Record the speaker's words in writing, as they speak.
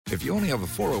If you only have a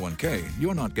 401k,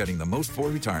 you're not getting the most for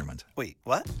retirement. Wait,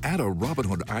 what? Add a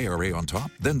Robinhood IRA on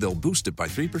top, then they'll boost it by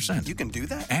 3%. You can do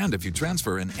that? And if you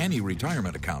transfer in any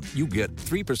retirement account, you get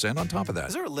 3% on top of that.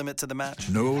 Is there a limit to the match?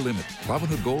 No limit.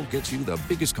 Robinhood Gold gets you the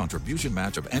biggest contribution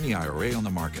match of any IRA on the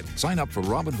market. Sign up for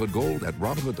Robinhood Gold at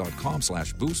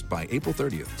Robinhood.com/boost by April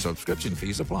 30th. Subscription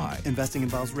fees apply. Investing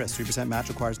involves risk. 3% match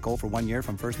requires gold for 1 year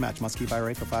from first match. Must keep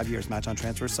IRA for 5 years. Match on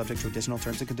transfers subject to additional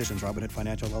terms and conditions. Robinhood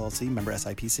Financial LLC, member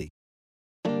SIPC.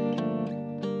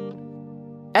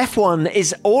 F1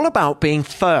 is all about being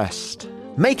first,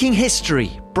 making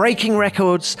history, breaking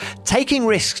records, taking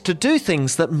risks to do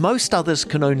things that most others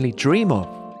can only dream of.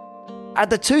 At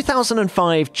the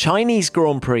 2005 Chinese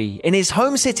Grand Prix in his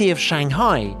home city of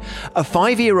Shanghai, a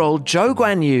 5-year-old Zhou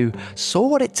Guanyu saw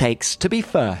what it takes to be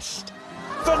first.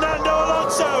 Fernando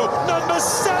Alonso, number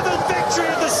 7 victory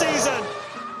of the season!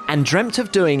 And dreamt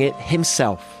of doing it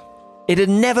himself. It had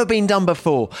never been done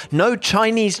before. No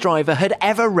Chinese driver had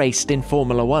ever raced in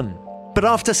Formula One. But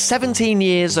after 17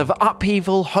 years of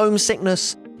upheaval,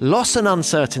 homesickness, loss and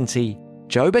uncertainty,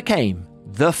 Zhou became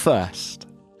the first.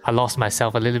 I lost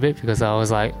myself a little bit because I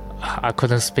was like, I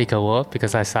couldn't speak a word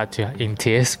because I started in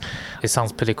tears. It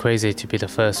sounds pretty crazy to be the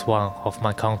first one of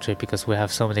my country because we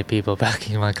have so many people back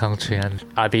in my country, and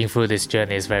I've been through this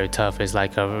journey. It's very tough. It's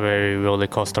like a very roller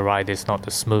coaster ride. It's not the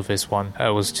smoothest one. I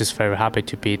was just very happy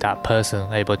to be that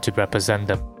person, able to represent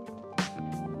them.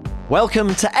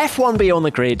 Welcome to F1 Beyond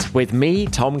the Grid with me,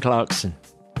 Tom Clarkson.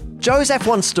 Zhou's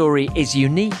F1 story is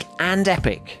unique and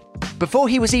epic. Before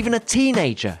he was even a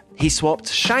teenager, he swapped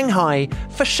Shanghai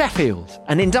for Sheffield,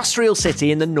 an industrial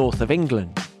city in the north of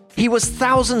England. He was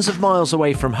thousands of miles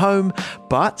away from home,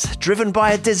 but driven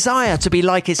by a desire to be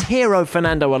like his hero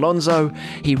Fernando Alonso,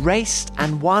 he raced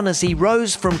and won as he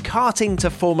rose from karting to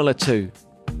Formula 2.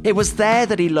 It was there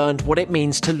that he learned what it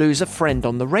means to lose a friend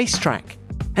on the racetrack.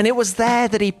 And it was there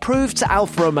that he proved to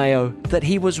Alfa Romeo that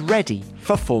he was ready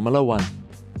for Formula 1.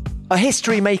 A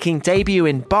history-making debut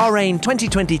in Bahrain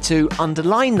 2022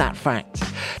 underlined that fact.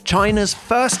 China's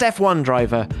first F1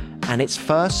 driver and its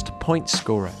first point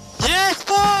scorer. Yes,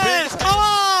 boys! Come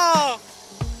on!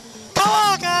 Come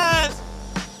on, guys!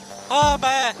 Oh,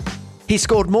 man! He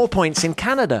scored more points in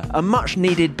Canada, a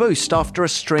much-needed boost after a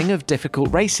string of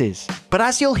difficult races. But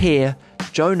as you'll hear,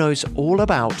 Zhou knows all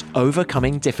about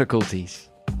overcoming difficulties.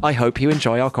 I hope you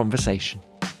enjoy our conversation.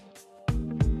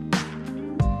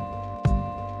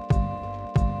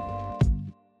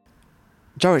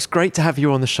 Zhou, it's great to have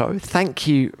you on the show. Thank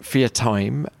you for your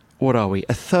time. What are we,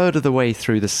 a third of the way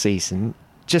through the season?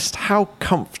 Just how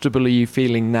comfortable are you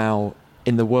feeling now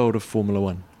in the world of Formula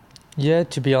One? Yeah,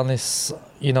 to be honest,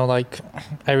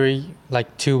 every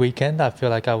 2 weekends, I feel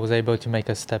like I was able to make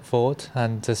a step forward,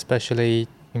 and especially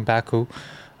in Baku,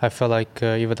 I feel like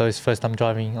even though it's first time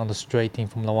driving on the straight in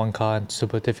Formula One car and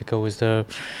super difficult with the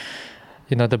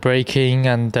braking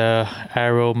and the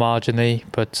aero marginally,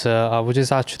 but I was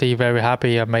just actually very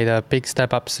happy. I made a big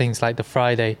step up since the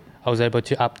Friday. I was able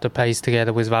to up the pace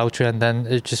together with Valtteri, and then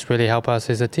it just really helped us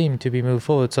as a team to be moved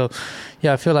forward. So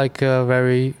yeah, I feel like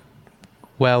very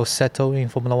well settled in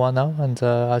Formula One now, and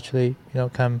actually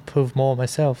can prove more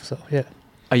myself. So yeah.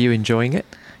 Are you enjoying it?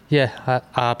 Yeah, I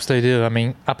absolutely do. I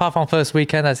mean, apart from first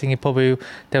weekend, I think there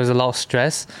was a lot of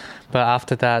stress. But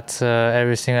after that,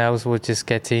 everything else was just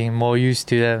getting more used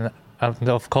to it. And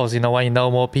of course, when you know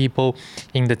more people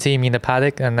in the team, in the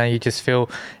paddock, and then you just feel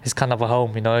it's kind of a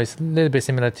home. It's a little bit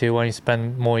similar to when you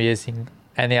spend more years in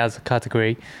any other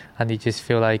category, and you just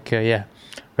feel like,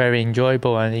 very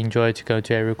enjoyable and enjoy to go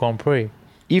to every Grand Prix.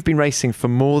 You've been racing for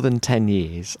more than 10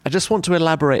 years. I just want to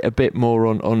elaborate a bit more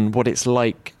on what it's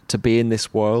like to be in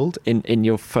this world in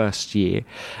your first year.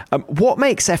 What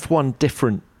makes F1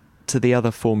 different to the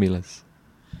other formulas?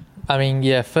 I mean,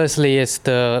 yeah, firstly, it's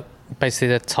basically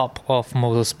the top of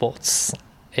motorsports.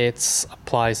 It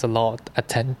applies a lot of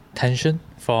attention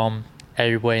from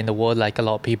everywhere in the world, like a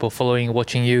lot of people following,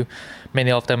 watching you.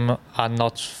 Many of them are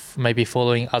not maybe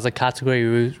following other category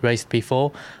you raced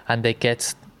before, and they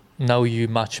get know you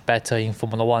much better in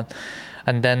Formula One.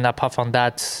 And then apart from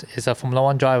that, as a Formula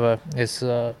One driver, there's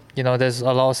a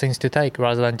lot of things to take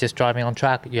rather than just driving on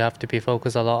track. You have to be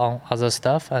focused a lot on other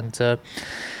stuff, and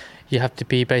you have to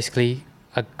be basically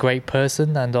a great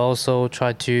person and also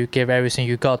try to give everything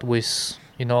you got with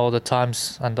all the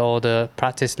times and all the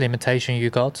practice limitation you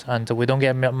got. And we don't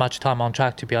get much time on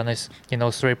track, to be honest.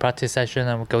 3 practice sessions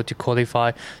and we go to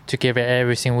qualify to give it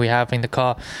everything we have in the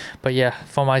car. But yeah,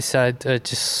 from my side,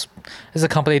 it's a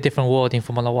completely different world in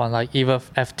Formula One. Like either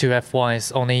F2, F1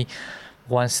 is only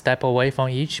one step away from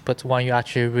each, but when you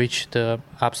actually reach the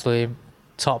absolute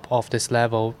top of this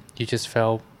level, you just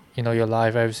feel your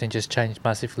life, everything just changed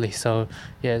massively. So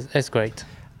yeah, it's great.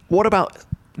 What about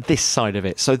this side of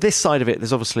it? So this side of it,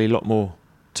 there's obviously a lot more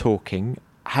talking.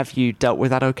 Have you dealt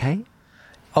with that okay?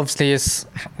 Obviously, it's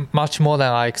much more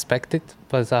than I expected,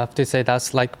 but I have to say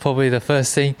that's like probably the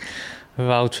first thing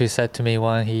Valtteri said to me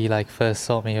when he like first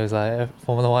saw me. He was like,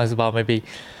 Formula 1 is about maybe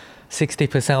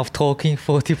 60% of talking,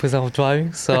 40% of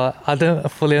driving. So I don't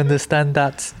fully understand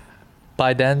that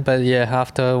by then, but yeah,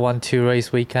 after 1-2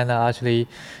 race weekend, I actually,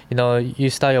 you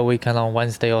start your weekend on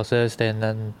Wednesday or Thursday, and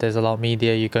then there's a lot of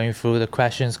media. You're going through the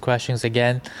questions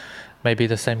again, maybe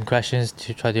the same questions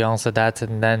to try to answer that,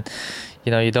 and then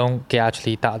you don't get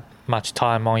actually that much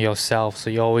time on yourself. So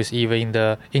you're always either in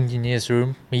the engineer's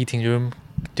room, meeting room,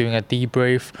 doing a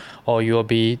debrief, or you'll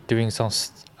be doing some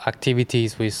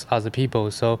activities with other people.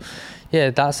 So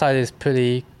yeah, that side is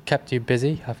pretty kept you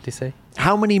busy, I have to say.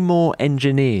 How many more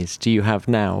engineers do you have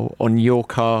now on your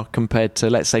car compared to,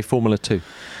 let's say, Formula 2?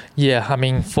 Yeah, I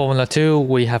mean, Formula 2,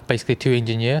 we have basically 2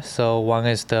 engineers. So one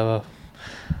is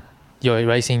your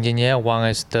racing engineer, one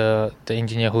is the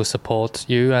engineer who supports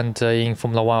you. And in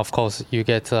Formula 1, of course, you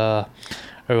get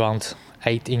around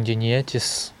 8 engineers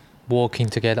just working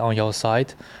together on your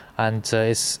side. And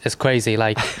it's crazy.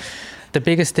 Like, the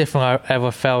biggest difference I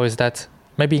ever felt is that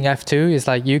maybe in F2, is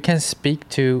like you can speak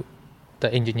to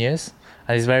the engineers,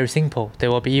 and it's very simple. They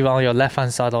will be either on your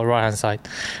left-hand side or right-hand side.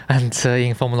 And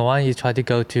in Formula 1, you try to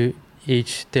go to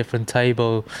each different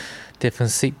table,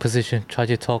 different seat position, try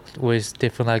to talk with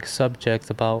different like subjects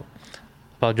about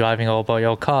driving or about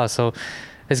your car. So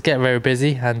it's get very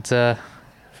busy, and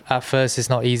at first it's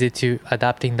not easy to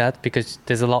adapting that because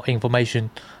there's a lot of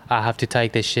information I have to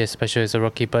take this year, especially as a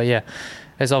rookie. But yeah,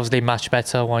 it's obviously much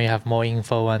better when you have more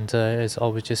info, and it's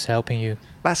always just helping you.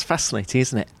 That's fascinating,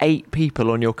 isn't it? 8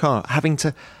 people on your car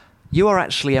you are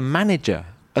actually a manager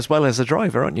as well as a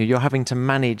driver, aren't you? You're having to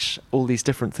manage all these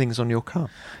different things on your car.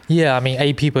 Yeah, I mean,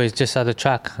 8 people is just at the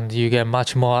track, and you get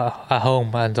much more at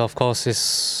home. And of course,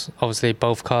 it's obviously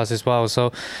both cars as well.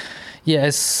 So yeah,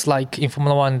 it's like in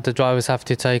Formula 1, the drivers have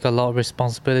to take a lot of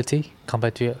responsibility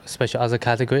compared to especially other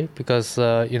category, because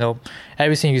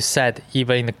everything you said,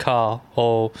 either in the car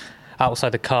or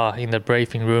outside the car in the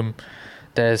briefing room,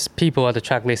 there's people at the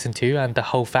track listen to, and the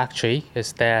whole factory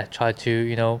is there try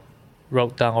to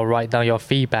write down your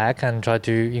feedback and try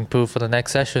to improve for the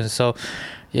next session. So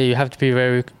yeah, you have to be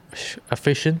very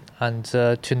efficient and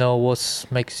to know what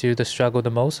makes you the struggle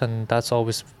the most, and that's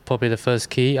always probably the first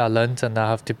key I learned. And I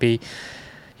have to be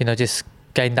just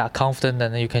gain that confidence,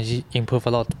 and then you can improve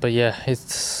a lot. But yeah,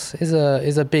 it's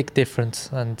a big difference,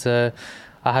 and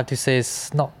I have to say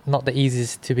it's not the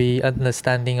easiest to be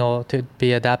understanding or to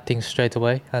be adapting straight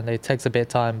away, and it takes a bit of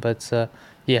time. But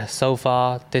yeah, so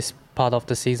far this part of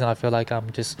the season, I feel like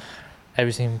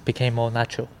everything became more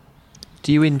natural.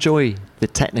 Do you enjoy the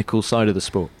technical side of the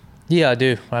sport? Yeah, I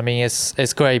do. I mean,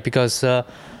 it's great because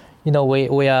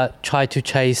we are trying to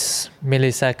chase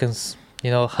milliseconds.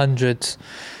 Hundreds,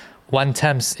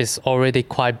 1/10 is already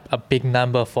quite a big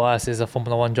number for us as a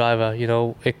Formula 1 driver.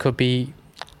 It could be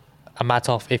a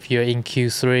matter of if you're in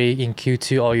Q3, in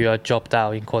Q2, or you are dropped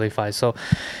out in qualify. So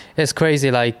it's crazy.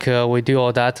 Like we do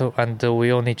all that, and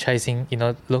we only chasing.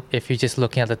 Look, if you're just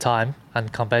looking at the time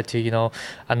and compared to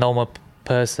a normal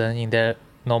person in their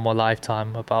normal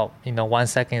lifetime, about 1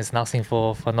 second is nothing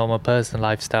for normal person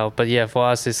lifestyle. But yeah, for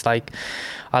us it's like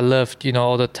I love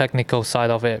all the technical side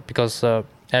of it, because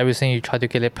everything you try to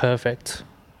get it perfect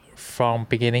from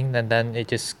beginning, and then it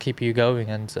just keep you going.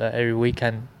 And every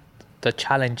weekend the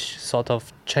challenge sort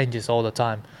of changes all the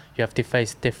time. You have to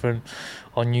face different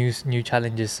or new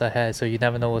challenges ahead, so you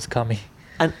never know what's coming.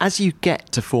 And as you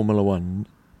get to Formula 1,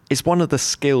 it's one of the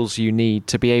skills you need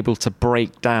to be able to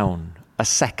break down a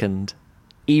second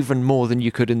even more than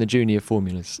you could in the junior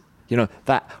formulas.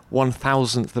 That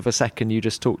 1,000th of a second you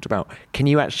just talked about. Can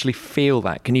you actually feel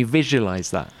that? Can you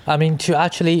visualize that? I mean, to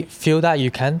actually feel that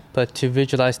you can, but to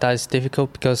visualize that is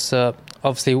difficult, because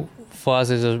obviously for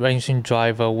us as a racing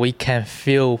driver, we can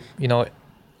feel,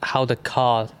 how the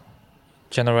car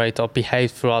generate or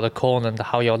behave throughout the corner, and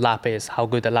how your lap is, how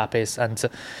good the lap is. And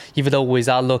even though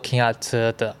without looking at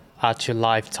the actual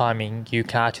live timing, you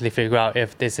can actually figure out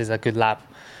if this is a good lap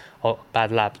or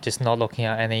bad lap, just not looking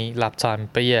at any lap time.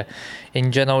 But yeah,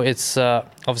 in general, it's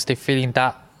obviously feeling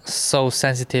that so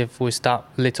sensitive with that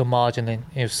little margin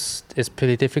is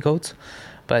pretty difficult.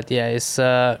 But yeah,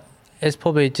 it's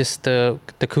probably just the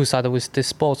cool side with this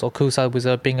sport, or cool side with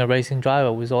being a racing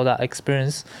driver. With all that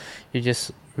experience, you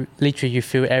just literally you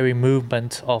feel every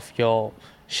movement of your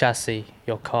chassis,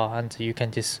 your car, and you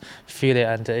can just feel it.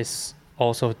 And it's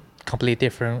also completely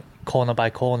different corner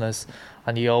by corners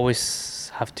and you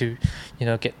always have to,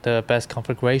 get the best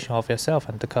configuration of yourself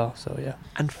and the car. So yeah.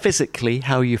 And physically,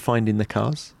 how are you finding the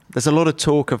cars? There's a lot of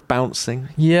talk of bouncing.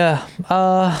 Yeah.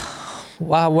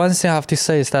 Well, one thing I have to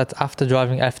say is that after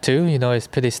driving F2, it's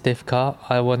pretty stiff car.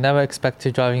 I would never expect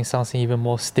to driving something even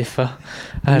more stiffer.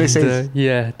 And this is?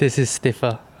 This is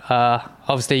stiffer.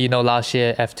 Obviously, last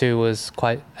year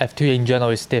F2 in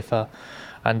general is stiffer,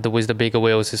 and with the bigger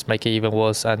wheels, it's make it even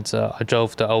worse. And I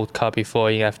drove the old car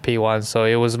before in FP1, so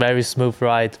it was very smooth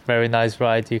ride, very nice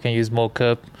ride. You can use more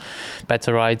curb,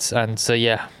 better rides. And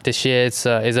this year it's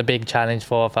a big challenge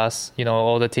for all of us.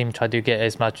 All the team try to get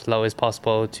as much low as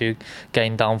possible to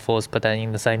gain downforce, but then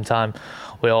in the same time,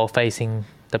 we're all facing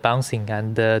the bouncing.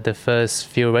 And the first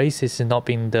few races has not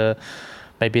been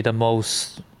maybe the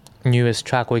most newest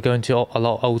track. We're going to a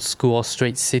lot of old school or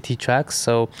street city tracks,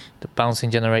 so the bouncing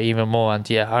generate even more. And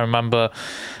I remember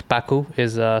Baku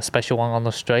is a special one on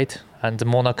the straight, and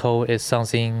Monaco is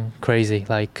something crazy.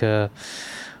 Like I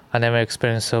never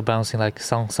experienced so bouncing. Like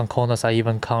some corners I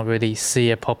even can't really see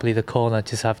it properly, the corner,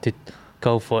 just have to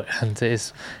go for it, and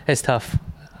it's tough.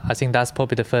 I think that's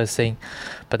probably the first thing.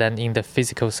 But then in the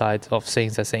physical side of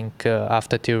things, I think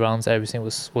after 2 rounds everything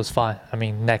was fine. I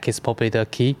mean, neck is probably the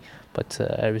key, but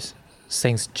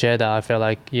since Jeddah, I feel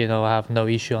like I have no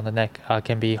issue on the neck. I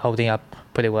can be holding up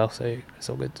pretty well, so it's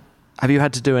all good. Have you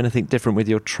had to do anything different with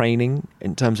your training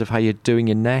in terms of how you're doing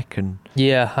your neck? And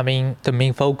yeah, I mean, the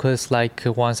main focus, like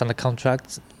once on the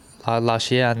contract last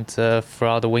year and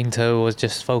throughout the winter, was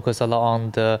just focus a lot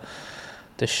on the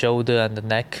shoulder and the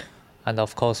neck, and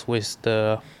of course with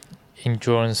the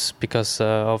endurance, because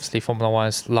obviously Formula 1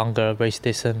 is longer race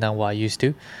distance than what I used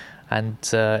to, and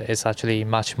it's actually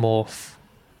much more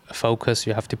focus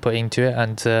you have to put into it.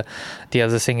 And the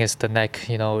other thing is the neck.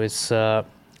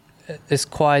 It's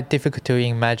quite difficult to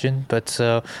imagine, but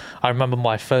I remember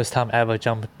my first time ever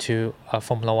jumped to a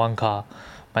Formula 1 car,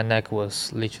 my neck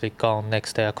was literally gone.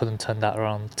 Next day I couldn't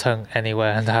turn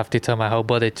anywhere, and I have to turn my whole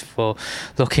body for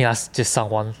looking at just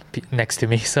someone next to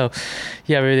me. So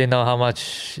I really know how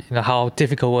much how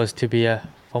difficult it was to be a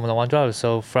Formula 1 driver.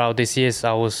 So throughout these years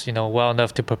I was well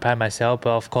enough to prepare myself,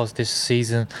 but of course this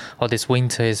season or this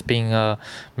winter is being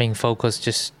main focus,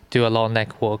 just do a lot of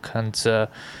neck work. And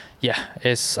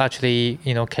it's actually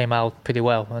came out pretty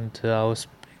well, and I was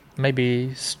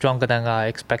maybe stronger than I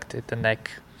expected, the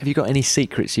neck. Have you got any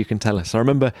secrets you can tell us? I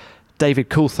remember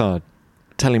David Coulthard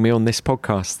telling me on this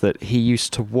podcast that he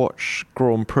used to watch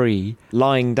Grand Prix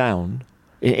lying down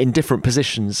in different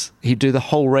positions. He'd do the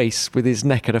whole race with his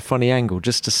neck at a funny angle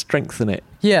just to strengthen it.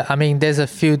 Yeah, I mean, there's a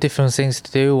few different things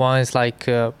to do. One is like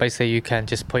basically you can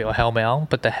just put your helmet on,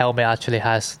 but the helmet actually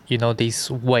has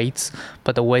these weights,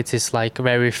 but the weights is like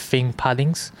very thin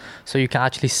paddings, so you can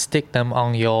actually stick them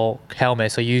on your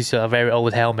helmet. So use a very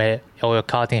old helmet or your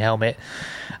karting helmet,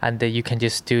 and then you can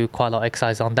just do quite a lot of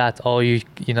exercise on that. Or you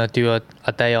do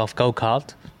a day of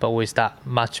go-kart, but with that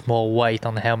much more weight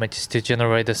on the helmet, just to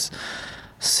generate this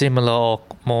similar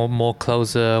or more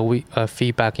closer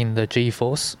feedback in the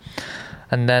G-force.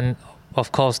 And then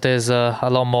of course there's a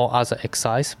lot more other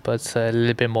exercise, but a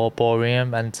little bit more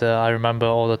boring. And I remember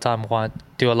all the time when I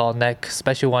do a lot of neck,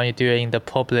 especially when you do it in the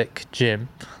public gym,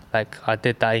 like I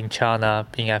did that in China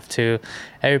being F2.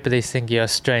 Everybody think you're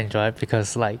strange, right?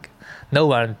 Because like no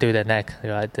one do the neck,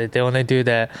 right? They only do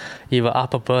the either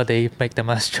upper body, make them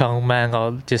a strong man,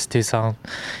 or just do some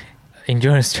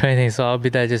endurance training. So I'll be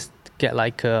there, just get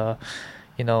like a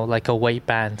weight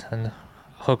band and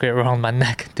hook it around my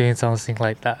neck, doing something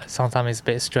like that. Sometimes it's a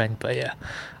bit strange, but yeah,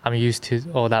 I'm used to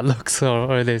all that looks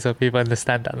already, so people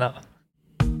understand that now.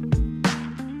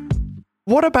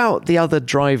 What about the other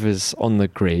drivers on the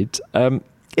grid?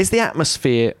 Is the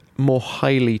atmosphere more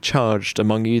highly charged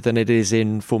among you than it is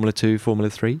in Formula 2, Formula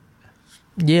 3?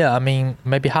 Yeah, I mean,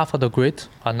 maybe half of the grid,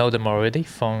 I know them already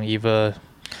from either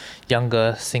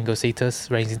younger single-seaters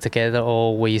racing together,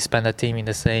 or we spend a team in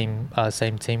the same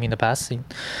team in the past.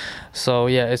 So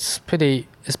yeah, it's pretty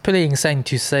insane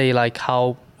to say like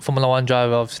how Formula 1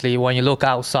 driver, obviously when you look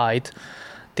outside,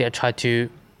 they try to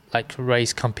like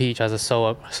race, compete each other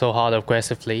so hard,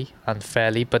 aggressively and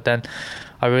fairly. But then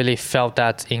I really felt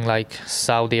that in like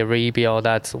Saudi Arabia, or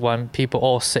that when people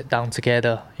all sit down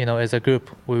together, as a group,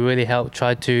 we really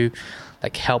try to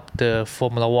like help the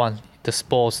Formula 1, the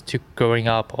sports, to growing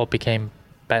up or became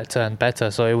better and better.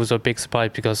 So it was a big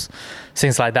surprise, because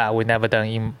things like that we never done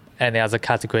in any other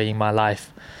category in my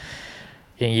life,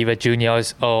 in either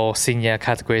juniors or senior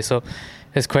category. So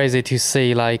it's crazy to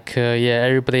see like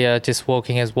everybody are just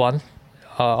working as one,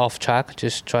 off track,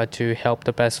 just try to help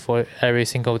the best for every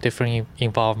single different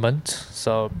involvement.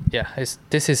 So yeah,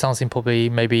 this is something probably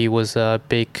maybe was a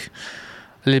big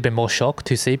a little bit more shocked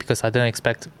to see, because I don't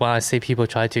expect when I see people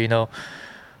try to,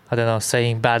 I don't know,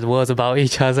 saying bad words about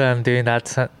each other and doing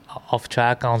that off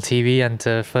track on TV,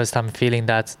 and first time feeling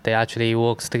that they actually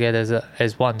works together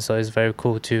as one. So it's very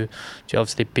cool to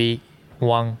obviously be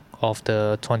one of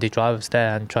the 20 drivers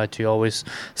there and try to always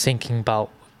thinking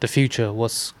about the future,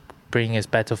 what's bringing is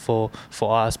better for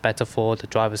us, better for the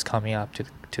drivers coming up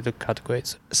to the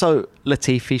categories. So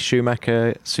Latifi,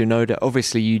 Schumacher, Tsunoda,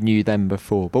 obviously you knew them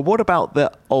before, but what about the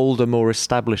older, more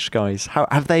established guys? How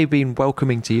have they been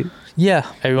welcoming to you? Yeah,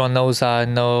 everyone knows I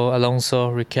know Alonso,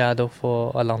 Ricciardo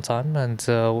for a long time, and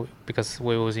because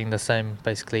we was in the same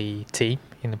basically team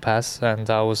in the past, and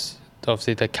I was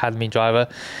obviously the academy driver,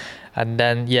 and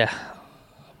then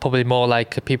probably more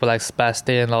like people like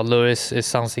Sebastian or Lewis is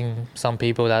some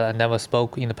people that I never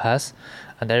spoke in the past,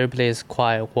 and everybody is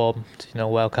quite warm,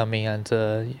 welcoming, and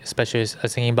especially I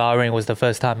think in Bahrain was the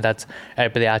first time that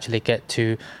everybody actually get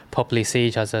to properly see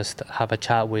each other, have a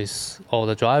chat with all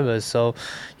the drivers. So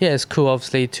it's cool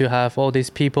obviously to have all these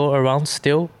people around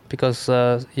still, because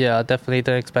I definitely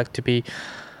don't expect to be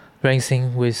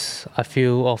racing with a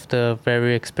few of the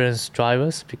very experienced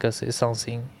drivers, because it's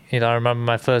something, I remember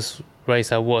my first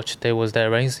race I watched, they was there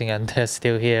racing and they're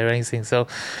still here racing, so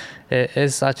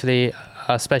it's actually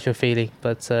a special feeling.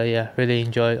 But really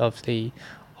enjoy obviously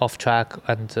off track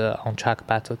and on track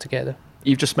battle together.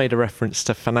 You've just made a reference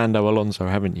to Fernando Alonso,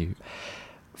 haven't you?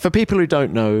 For people who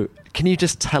don't know, can you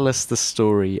just tell us the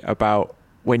story about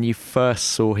when you first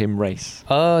saw him race?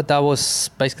 That was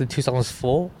basically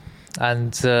 2004,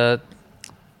 and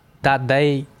that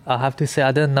day I have to say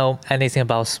I didn't know anything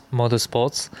about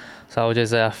motorsports, so I was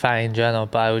just a fan in general.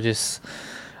 But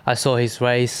I saw his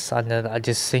race, and I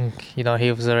just think he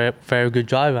was a very good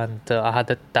driver, and I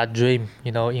had that dream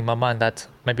in my mind that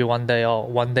maybe one day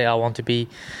I want to be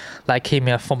like him,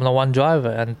 a Formula 1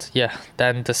 driver. And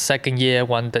then the second year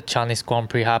when the Chinese Grand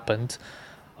Prix happened,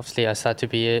 obviously I started to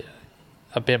be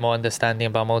a bit more understanding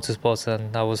about motorsports,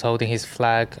 and I was holding his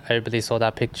flag. Everybody saw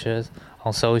that picture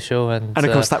on social, and of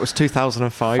course that was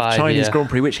 2005 Chinese Grand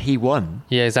Prix, which he won.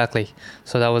 Yeah, exactly.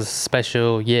 So that was a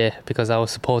special year because I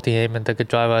was supporting him, and the good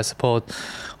driver I support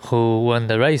who won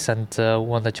the race and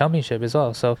won the championship as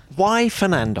well. So why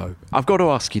Fernando? I've got to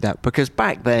ask you that, because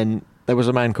back then there was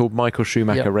a man called Michael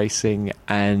Schumacher racing,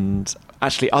 and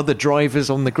actually other drivers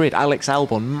on the grid. Alex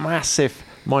Albon, massive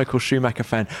Michael Schumacher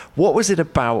fan. What was it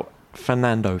about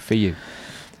Fernando for you?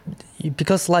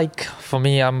 Because for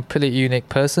me, I'm a pretty unique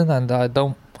person, and I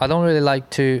don't really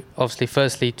like to obviously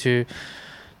firstly to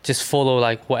just follow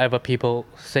whatever people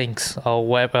thinks or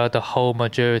whatever the whole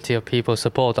majority of people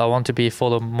support. I want to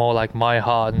follow more my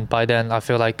heart. And by then I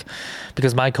feel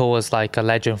because Michael was a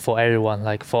legend for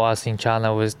everyone, for us in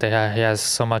China, he has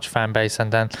so much fan base,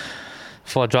 and then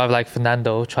for a driver like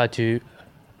Fernando, try to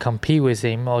compete with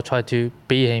him or try to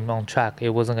beat him on track, it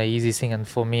wasn't an easy thing. And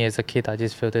for me as a kid, I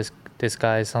just feel this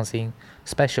guy is something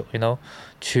special,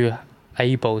 to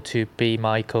able to be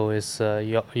Michael is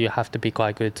you have to be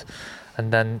quite good.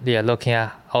 And then looking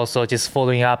at also just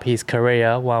following up his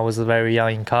career when I was very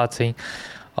young in karting,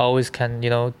 always can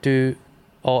do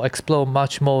or explore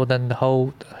much more than the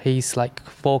whole his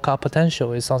 4-car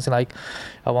potential. Is something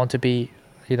I want to be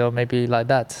maybe like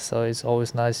that. So it's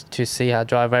always nice to see her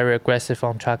drive very aggressive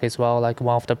on track as well,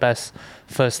 one of the best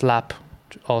first lap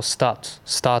or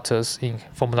starters in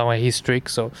Formula 1 history.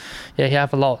 So he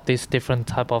have a lot of these different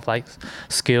type of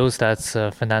skills that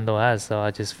Fernando has. So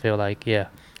I just feel I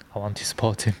want to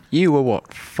support him. You were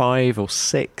 5 or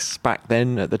 6 back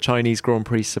then at the Chinese Grand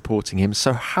Prix supporting him.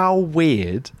 So how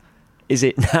weird is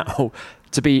it now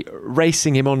to be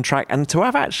racing him on track and to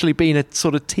have actually been a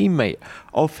sort of teammate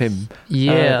of him?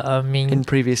 I mean, in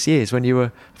previous years when you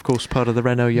were, of course, part of the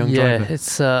Renault Young Driver.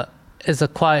 It's a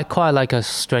quite a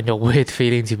strange or weird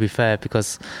feeling, to be fair,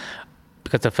 because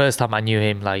the first time I knew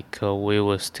him, we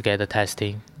was together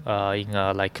testing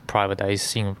in private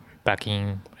days back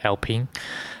in Alpine,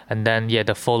 and then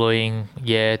the following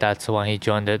year, that's when he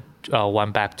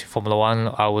went back to Formula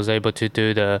 1. I was able to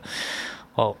do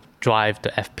drive the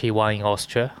FP1 in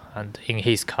Austria and in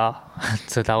his car.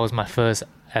 So that was my first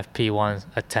FP1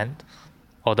 attempt,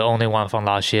 or the only one from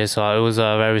last year. So it was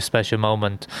a very special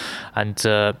moment, and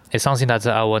it's something that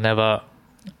I will never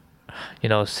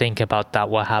think about that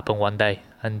will happen one day.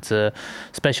 And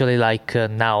especially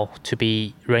now to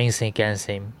be racing against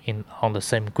him on the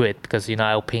same grid, because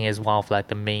Alpine is one of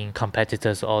the main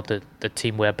competitors or the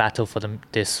team where battle for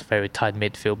this very tight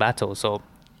midfield battle. So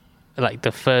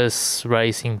the first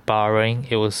race in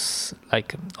Bahrain, it was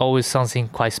always something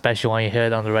quite special when you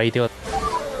heard on the radio.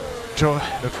 Joe,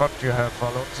 in the front you have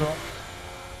Alonso.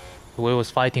 we was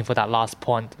fighting for that last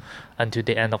point until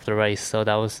the end of the race. So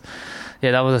that was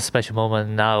a special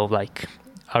moment. Now, like,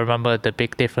 I remember the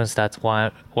big difference that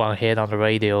one heard on the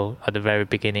radio at the very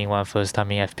beginning, when first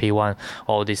time in FP1,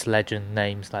 all these legend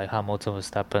names like Hamilton,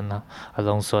 Verstappen,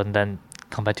 Alonso, and then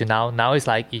compared to now. Now it's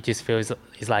like you just feel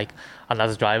it's like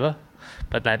another driver,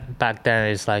 but then back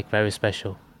then it's like very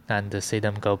special. And to see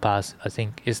them go past, I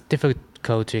think it's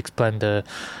difficult to explain the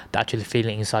actual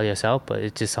feeling inside yourself, but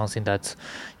it's just something that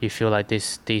you feel like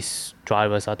these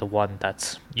drivers are the one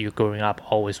that you growing up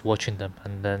always watching them,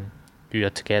 and then you are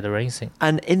together racing.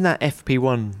 And in that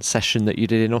FP1 session that you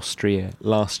did in Austria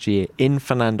last year in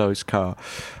Fernando's car,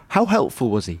 how helpful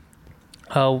was he?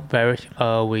 Oh, very.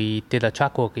 We did a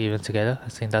track walk even together. I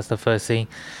think that's the first thing.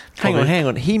 Hang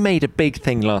on. He made a big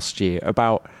thing last year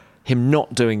about him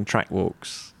not doing track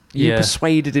walks. You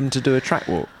persuaded him to do a track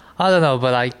walk. I don't know,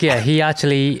 but like, yeah, he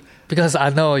actually, because I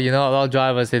know, a lot of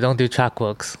drivers, they don't do track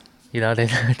walks. They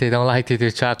don't like to do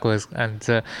track walks.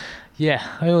 And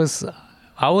I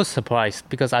was surprised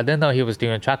because I didn't know he was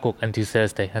doing a track walk until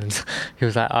Thursday. And he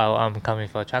was like, oh, I'm coming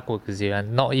for a track walk with you.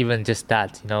 And not even just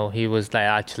that, he was like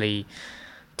actually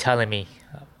telling me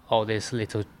all these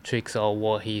little tricks or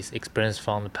what he's experienced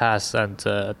from the past, and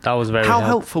that was very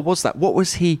helpful was that? What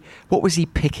was he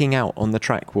picking out on the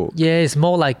track walk? Yeah, it's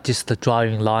more like just the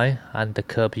driving line and the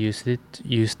curb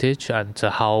usage and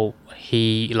how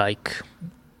he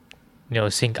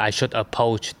think I should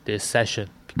approach this session,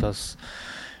 because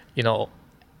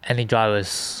any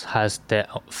drivers has their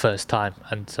first time,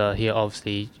 and he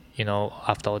obviously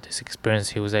after all this experience,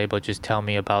 he was able to just tell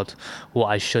me about what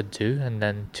I should do, and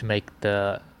then to make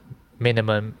the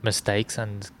minimum mistakes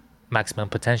and maximum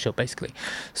potential, basically.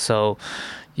 So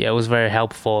it was very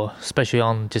helpful, especially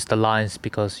on just the lines,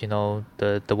 because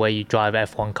the way you drive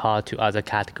F1 car to other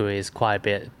categories is quite a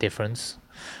bit different.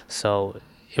 So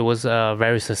it was a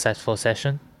very successful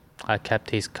session. I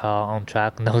kept his car on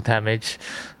track, no damage.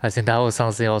 I think that was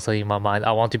something also in my mind.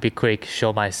 I want to be quick,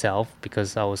 show myself,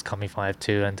 because I was coming from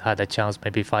F2 and had a chance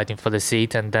maybe fighting for the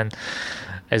seat, and then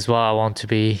as well I want to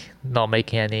be not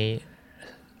making any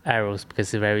errors,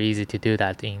 because it's very easy to do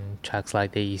that in tracks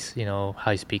like these,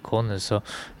 high speed corners. So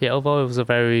overall it was a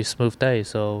very smooth day.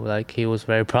 So he was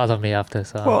very proud of me after.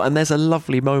 So well, and there's a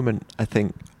lovely moment, I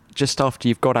think, just after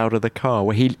you've got out of the car,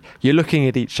 where you're looking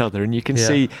at each other and you can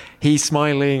see he's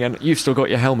smiling, and you've still got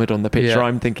your helmet on, the picture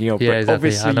I'm thinking of, but exactly.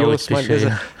 Obviously you're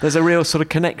smiling. There's a real sort of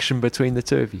connection between the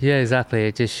two of you. Yeah, exactly.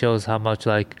 It just shows how much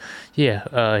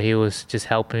he was just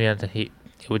helping me, and it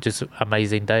was just an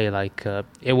amazing day.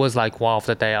 It was one of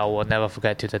the day I will never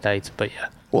forget to the date. But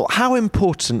well, how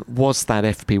important was that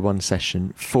FP1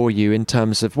 session for you in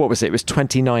terms of, what was it? It was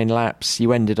 29 laps.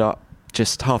 You ended up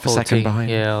just half 14, a second behind.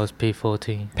 Yeah, I was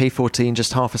P14. P14,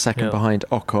 just half a second behind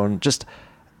Ocon. Just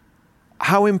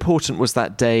how important was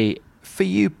that day for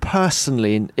you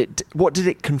personally? What did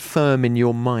it confirm in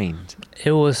your mind?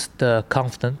 It was the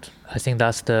confidence. I think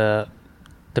that's the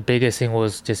biggest thing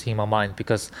was just in my mind,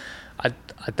 because I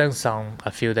done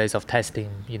a few days of testing,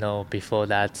 before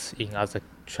that in other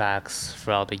tracks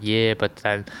throughout the year, but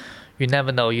then you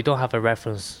never know. You don't have a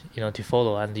reference, to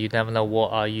follow, and you never know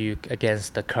what are you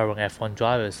against the current F1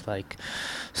 drivers.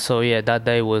 So that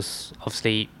day was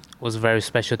a very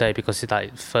special day, because it's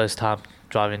like first time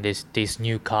driving these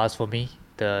new cars for me,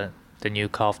 the new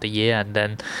car of the year, and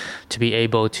then to be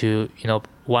able to,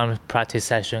 one practice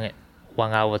session,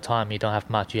 1 hour time, you don't have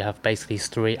much. You have basically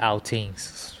 3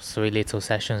 outings, 3 little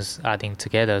sessions adding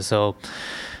together. So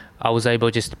I was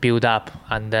able just to build up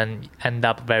and then end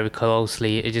up very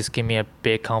closely. It just gave me a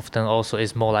big confidence. Also,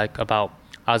 it's more about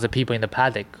other people in the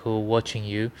paddock who are watching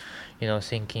you,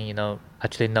 thinking,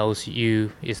 actually knows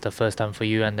you is the first time for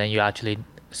you, and then you actually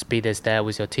speed is there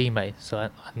with your teammate. So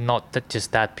not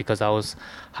just that, because I was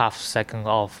half second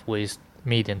off with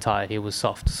medium tire, he was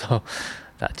soft. So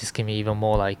that just gave me even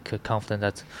more confidence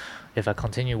that if I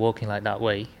continue walking like that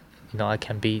way, I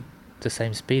can be the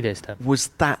same speed as them. Was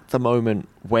that the moment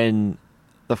when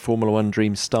the Formula One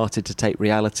dream started to take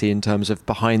reality in terms of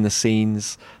behind the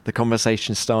scenes, the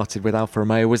conversation started with Alfa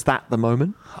Romeo? Was that the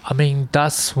moment? I mean,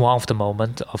 that's one of the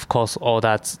moments. Of course,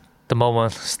 the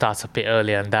moment starts a bit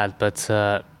earlier than that, but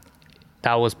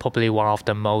that was probably one of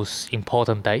the most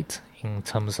important dates in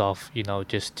terms of,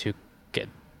 just to get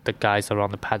the guys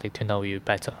around the paddock to know you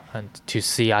better and to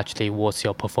see actually what's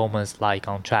your performance like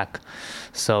on track.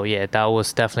 So that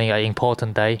was definitely an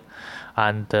important day,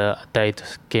 and they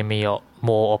gave me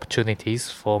more opportunities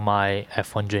for my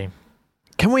F1 dream.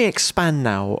 Can we expand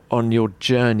now on your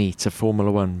journey to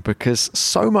Formula One? Because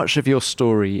so much of your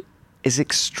story is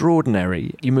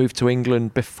extraordinary. You moved to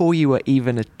England before you were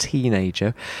even a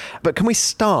teenager. But can we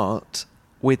start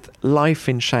with life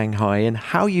in Shanghai and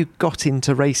how you got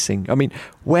into racing. I mean,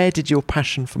 where did your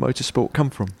passion for motorsport come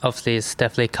from? Obviously, it's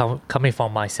definitely coming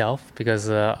from myself because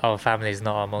our family is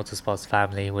not a motorsports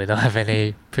family. We don't have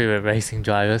any previous racing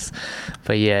drivers.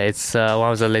 But yeah, it's when I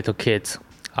was a little kid,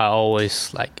 I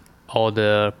always all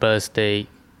the birthday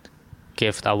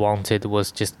gift I wanted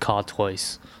was just car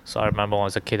toys. So I remember when I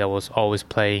was a kid, I was always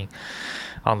playing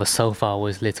on the sofa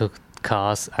with little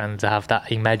cars and have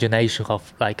that imagination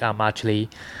of I'm actually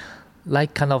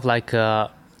kind of like a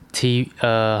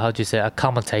a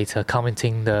commentator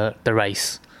commenting the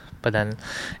race. But then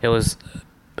it was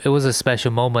a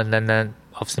special moment, and then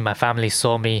obviously my family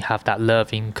saw me have that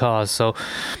love in cars, so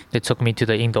they took me to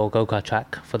the indoor go-kart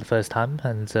track for the first time.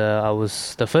 And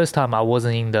the first time I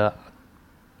wasn't in the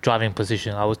driving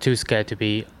position. I was too scared to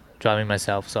be driving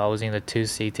myself, so I was in the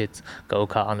two-seated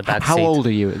go-kart on the back seat. How old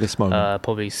are you at this moment?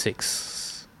 Probably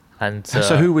 6. And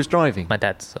so who was driving? My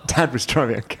dad. So. Dad was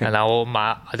driving. Okay. And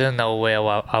I didn't know where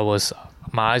I was.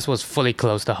 My eyes was fully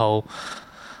closed the whole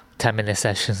 10-minute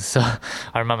session. So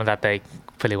I remember that day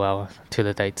pretty well to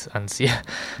the date. And yeah.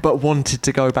 But wanted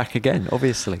to go back again,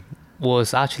 obviously.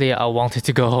 Was actually I wanted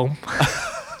to go home.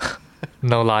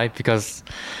 No lie, because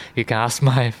you can ask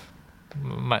my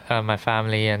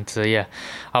family, and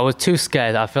I was too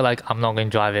scared. I feel like I'm not going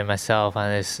to drive it myself,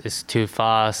 and it's too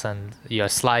fast, and you're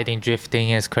sliding, drifting,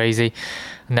 it's crazy.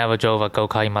 Never drove a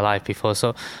go-kart in my life before,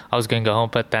 so I was going to go home.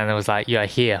 But then it was like, you're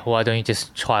here, why don't you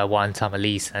just try one time at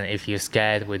least, and if you're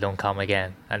scared, we don't come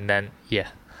again. And then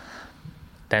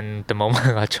then the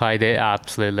moment I tried it, I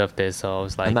absolutely loved it. So I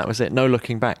was like, and that was it, no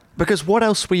looking back. Because what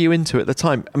else were you into at the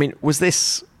time? I mean, was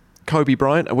this Kobe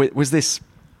Bryant? Was this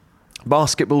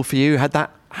basketball for you? Had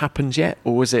that happened yet,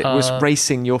 or was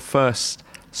racing your first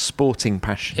sporting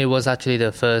passion? It was actually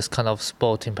the first kind of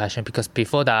sporting passion, because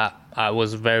before that I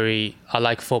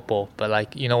like football, but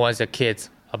as a kid,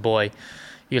 a boy,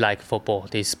 you like football,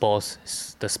 these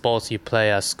sports, the sports you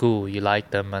play at school, you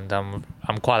like them, and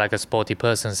I'm quite like a sporty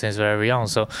person since very young.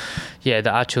 So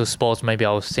the actual sports maybe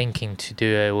I was thinking to do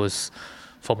it was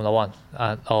Formula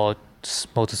 1 or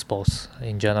motorsports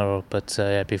in general, but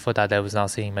before that there was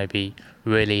nothing maybe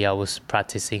really I was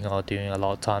practicing or doing a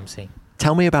lot of times in.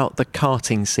 Tell me about the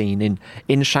karting scene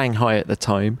in Shanghai at the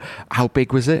time. How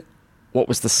big was it? What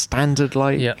was the standard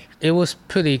like? Yeah, it was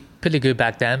pretty good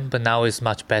back then, but now it's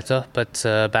much better. But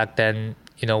back then,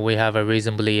 we have a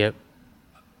reasonably a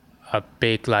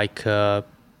big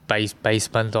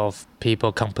basement of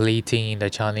people completing in the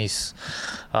Chinese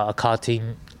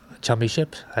karting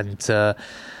championship. And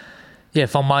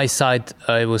from my side,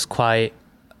 it was quite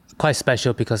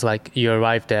special, because you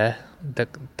arrive there,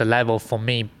 the level for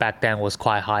me back then was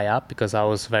quite high up, because I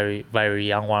was very, very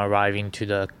young when arriving to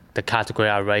the category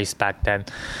I raced back then.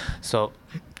 So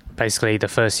basically the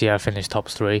first year I finished top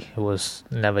 3. It was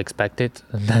never expected.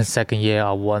 And then second year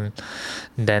I won.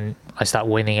 And then I start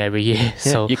winning every year. Yeah,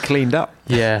 so you cleaned up.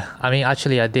 Yeah, I mean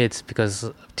actually I did,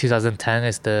 because 2010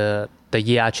 is the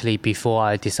year actually before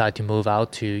I decided to move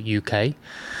out to UK.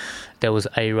 There was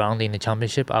a round in the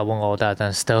championship. I won all that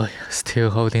and still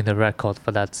holding the record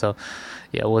for that. So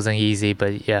it wasn't easy,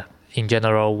 but in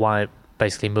general, when I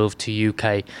basically moved to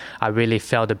UK, I really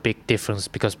felt a big difference,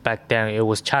 because back then it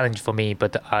was challenge for me,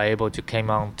 but I able to came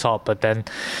on top. But then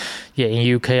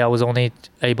in UK I was only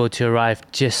able to arrive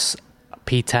just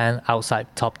P10 outside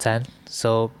top 10.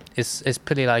 So it's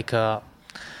pretty like a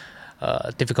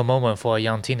difficult moment for a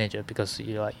young teenager, because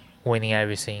you're winning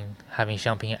everything, having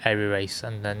champion every race,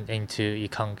 and then you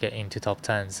can't get into top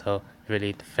 10. So it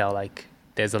really felt like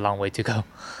there's a long way to go.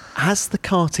 Has the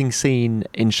karting scene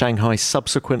in Shanghai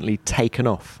subsequently taken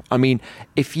off? I mean,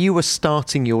 if you were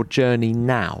starting your journey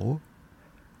now,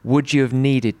 would you have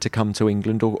needed to come to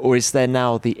England, or is there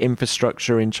now the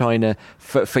infrastructure in China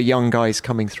for young guys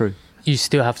coming through? You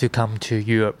still have to come to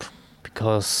Europe,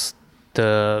 because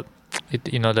the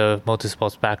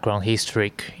motorsports background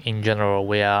history in general,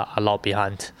 we are a lot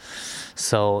behind.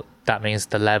 So that means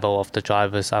the level of the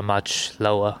drivers are much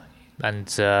lower. And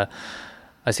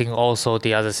I think also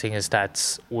the other thing is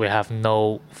that we have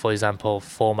no, for example,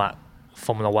 Formula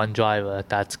 1 driver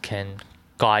that can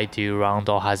guide you around,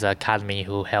 or has an academy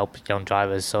who help young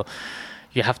drivers. So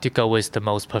you have to go with the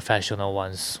most professional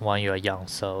ones when you are young.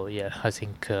 So I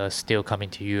think still coming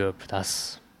to Europe,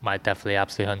 that's might definitely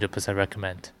absolutely 100%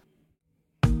 recommend.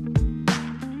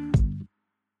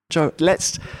 Zhou,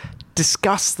 let's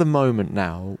discuss the moment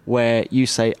now where you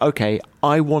say, okay,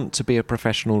 I want to be a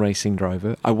professional racing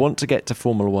driver. I want to get to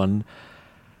Formula 1.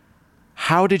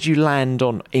 How did you land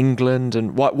on England,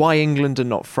 and why England and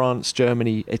not France,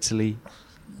 Germany, Italy?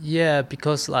 Yeah,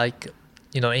 because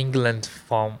England,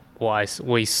 from what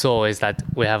we saw, is that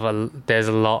there's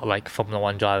a lot like Formula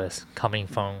One drivers coming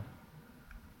from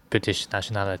British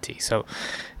nationality. So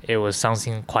it was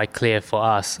something quite clear for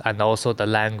us, and also the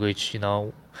language.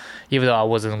 Even though I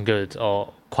wasn't good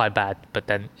or quite bad, but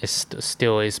then it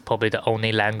still is probably the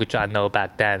only language I know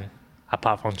back then,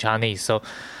 apart from Chinese. So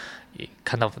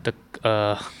kind of the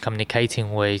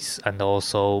communicating ways and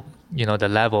also the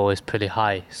level is pretty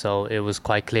high. So it was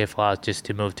quite clear for us just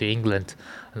to move to England.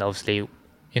 And obviously,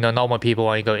 normal people,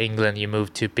 when you go to England, you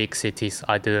move to big cities.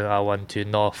 I didn't. I went to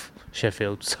North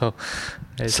Sheffield. So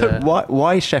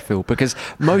why Sheffield? Because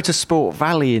Motorsport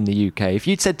Valley in the UK. If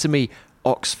you'd said to me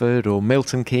Oxford or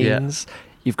Milton Keynes,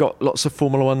 you've got lots of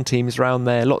Formula One teams around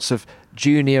there, lots of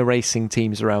junior racing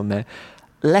teams around there.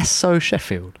 Less so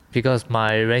Sheffield. Because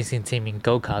my racing team in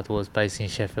go-kart was based in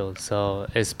Sheffield. So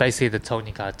it's basically the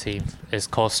Tony Kart team. It's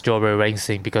called Strawberry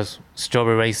Racing because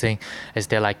Strawberry Racing is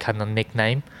their like kind of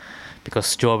nickname, because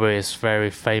strawberry is very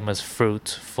famous fruit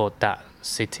for that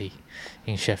city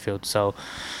in Sheffield. So,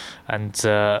 and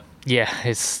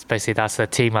it's basically that's the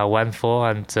team I went for,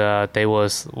 and they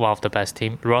was one of the best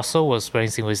team. Russell was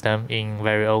racing with them in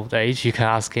very old age. You can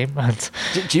ask him. And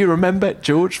do you remember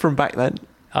George from back then?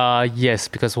 Yes,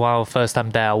 because while first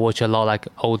time there, I watched a lot like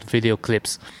old video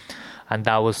clips, and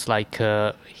that was like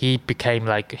he became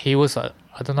like he was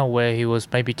I don't know where he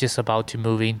was, maybe just about to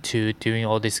move into doing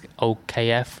all this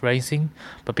OKF racing,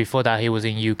 but before that he was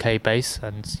in UK base,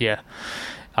 and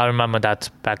I remember that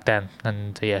back then,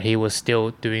 and he was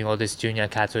still doing all this junior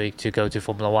category to go to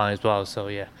Formula One as well. So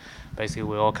basically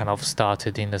we all kind of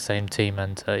started in the same team,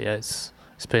 and it's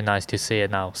pretty nice to see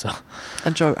it now. So,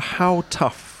 and Joe, how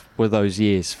tough were those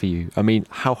years for you? I mean,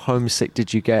 how homesick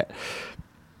did you get?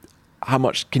 How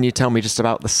much can you tell me just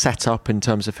about the setup in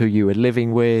terms of who you were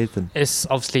living with? And it's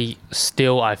obviously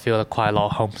still, I feel quite a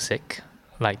lot homesick,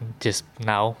 like just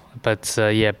now. But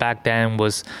back then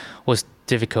was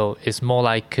difficult. It's more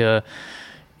like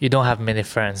you don't have many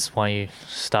friends when you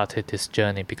started this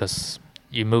journey, because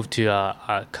you move to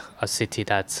a city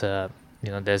that's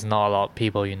there's not a lot of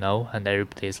people and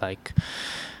everybody's like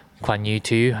quite new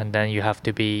to you, and then you have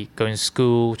to be going to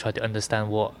school, try to understand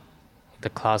what the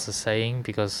class is saying,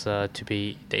 because to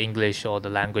be the English or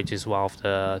the language is one of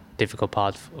the difficult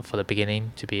part for the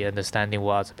beginning, to be understanding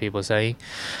what other people are saying.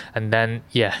 And then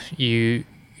you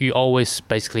always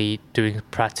basically doing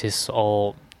practice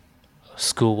or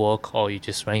schoolwork, or you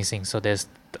just racing. So there's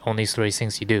only three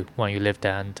things you do when you live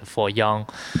there, and for a young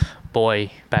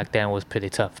boy back then was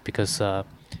pretty tough, because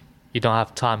you don't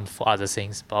have time for other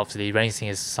things. But obviously racing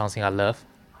is something I love,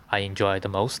 I enjoy the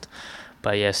most.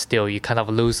 But still you kind of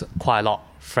lose quite a lot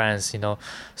of friends,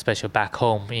 especially back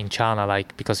home in China,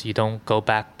 like because you don't go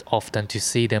back often to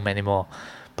see them anymore.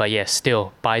 But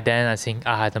still by then I think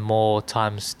I had more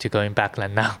times to going back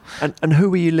than now. And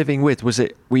who were you living with?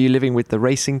 Were you living with the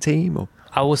racing team, or?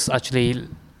 I was actually,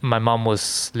 my mom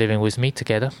was living with me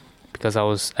together, because I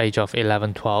was age of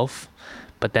 11, 12.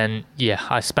 But then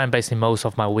I spent basically most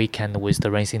of my weekend with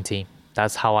the racing team.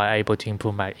 That's how I able to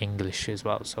improve my English as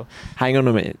well. So hang on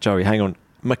a minute, Joey, hang on.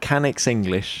 Mechanics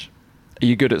English. Are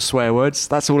you good at swear words?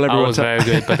 That's all everyone. I was very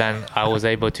good, but then I was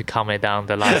able to calm it down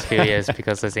the last few years,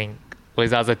 because I think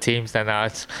with other teams, then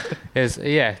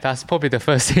that's probably the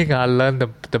first thing I learned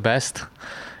the best.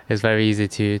 It's very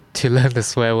easy to learn the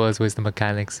swear words with the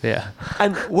mechanics.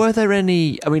 And were there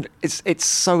any? I mean, it's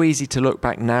so easy to look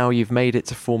back now. You've made it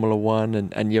to Formula One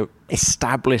and you're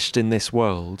established in this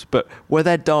world. But were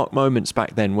there dark moments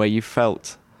back then where you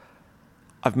felt,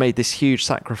 I've made this huge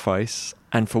sacrifice,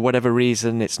 and for whatever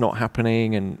reason it's not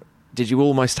happening? And did you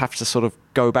almost have to sort of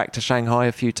go back to Shanghai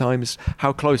a few times?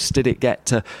 How close did it get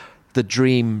to the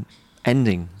dream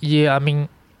ending? I mean,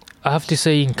 I have to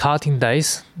say in karting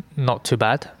days, not too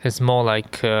bad. It's more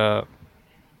like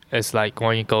it's like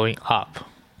when you're going up,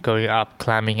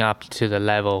 climbing up to the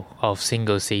level of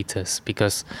single seaters,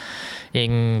 because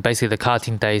in basically the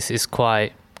karting days it's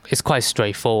quite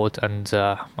straightforward, and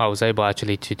I was able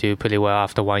actually to do pretty well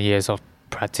after 1 year of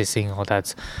practicing all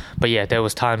that. But there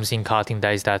was times in karting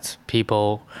days that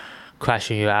people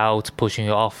crashing you out, pushing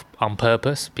you off on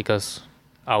purpose, because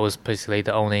I was basically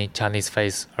the only Chinese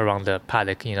face around the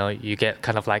paddock. You get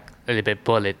kind of like a little bit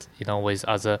bullied, with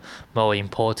other more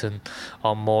important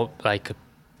or more like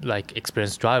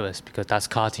experienced drivers, because that's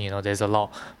karting. There's a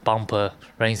lot bumper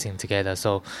racing together,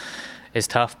 so it's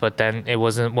tough. But then it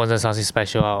wasn't something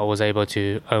special. I was able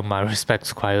to earn my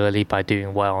respect quite early by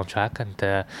doing well on track,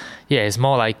 and it's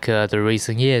more like the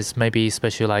recent years, maybe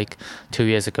especially like 2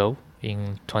 years ago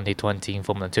in 2020 in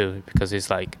Formula 2, because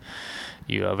it's like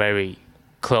you are very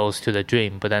close to the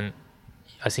dream, but then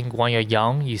I think when you're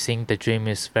young, you think the dream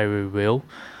is very real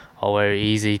or very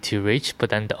easy to reach. But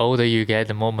then the older you get,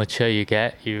 the more mature you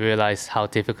get, you realize how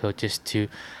difficult just to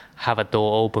have a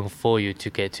door open for you to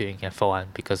get to in F1.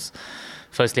 Because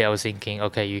firstly, I was thinking,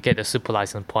 okay, you get the super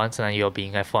license points and then you'll be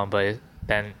in F1. But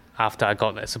then after I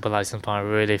got that super license point, I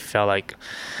really felt like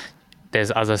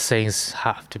there's other things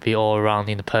have to be all around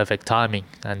in the perfect timing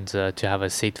and to have a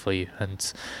seat for you.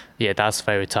 And yeah, that's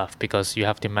very tough because you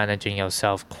have to managing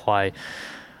yourself quite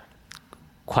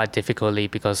difficultly,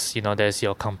 because there's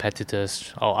your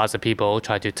competitors or other people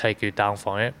try to take you down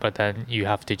from it, but then you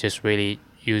have to just really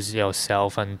use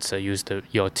yourself and use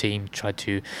your team, try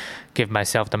to give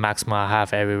myself the maximum I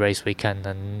have every race weekend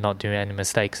and not doing any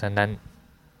mistakes. And then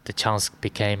the chance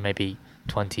became maybe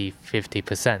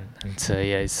 20-50%, and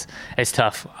yeah, it's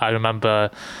tough. I remember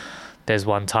there's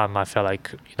one time I felt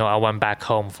like I went back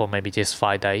home for maybe just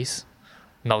 5 days,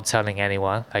 not telling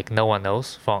anyone, like no one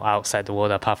knows from outside the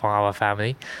world apart from our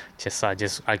family. I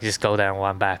just go there and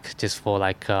went back just for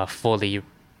like fully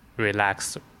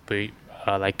relaxed,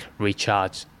 like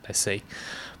recharge, let's say.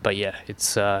 But yeah,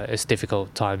 it's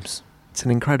difficult times. It's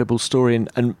an incredible story,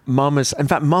 and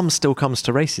Mum still comes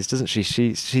to races, doesn't she?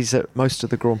 She's at most of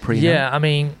the Grand Prix. Yeah, now. I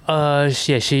mean,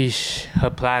 her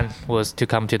plan was to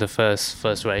come to the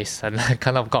first race, and I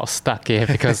kind of got stuck here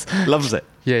because loves it.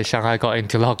 Yeah, Shanghai got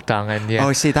into lockdown, and yeah. Oh,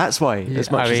 I see. That's why. As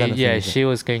much as anything. Yeah, she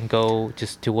was going to go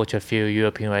just to watch a few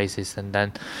European races, and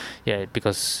then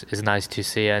because it's nice to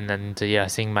see her, and I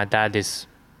think my dad is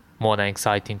more than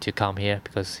exciting to come here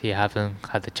because he haven't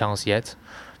had the chance yet.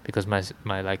 Because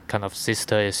my like kind of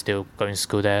sister is still going to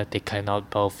school there, they cannot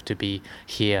both to be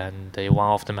here, and one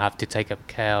of them have to take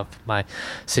care of my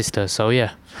sister. So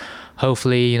yeah,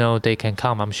 hopefully they can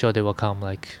come. I'm sure they will come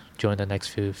like during the next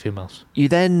few months. You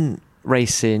then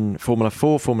race in Formula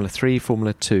 4, Formula 3,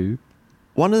 Formula 2.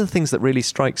 One of the things that really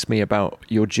strikes me about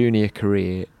your junior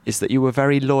career is that you were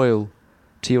very loyal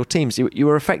to your teams. You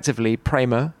were effectively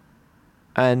Prema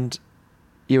and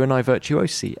you and I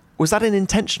Virtuosi. Was that an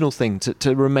intentional thing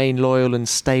to remain loyal and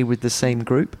stay with the same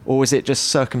group? Or was it just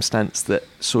circumstance that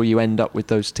saw you end up with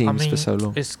those teams for so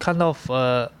long? It's kind of,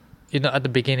 at the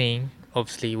beginning,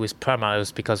 obviously with Prema, it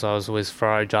was because I was with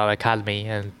Ferrari Driver Academy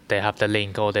and they have the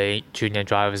link, all the junior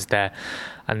drivers there.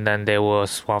 And then there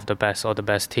was one of the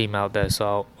best team out there.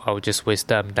 So I was just with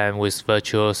them. Then with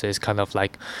Virtuosi, it's kind of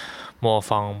like more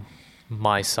from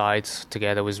my side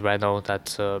together with Renault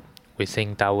that... we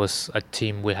think that was a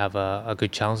team we have a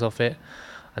good chance of it.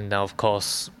 And then of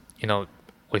course,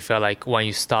 we felt like when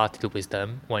you started with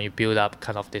them, when you build up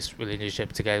kind of this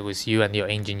relationship together with you and your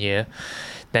engineer,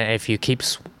 then if you keep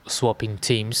swapping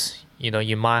teams,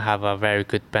 you might have a very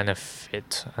good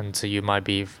benefit, and so you might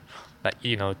be like,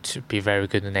 to be very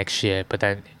good the next year. But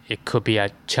then it could be a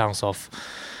chance of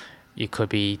it could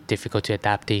be difficult to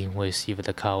adapting with either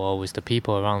the car or with the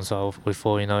people around. So we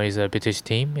thought, it's a British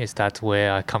team. Is that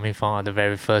where I'm coming from at the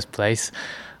very first place?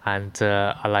 And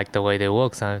I like the way they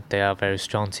work. And they are a very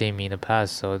strong team in the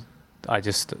past. So I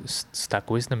just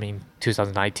stuck with them in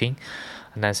 2019.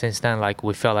 And then since then, like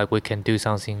we felt like we can do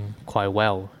something quite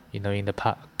well, in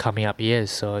the coming up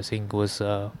years. So I think it was,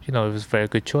 it was a very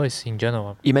good choice in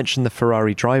general. You mentioned the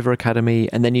Ferrari Driver Academy,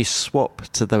 and then you swap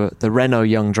to the Renault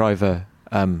Young Driver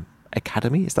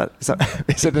Academy. Is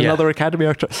it another academy?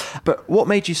 But what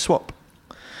made you swap?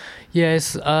 Yeah,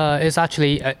 it's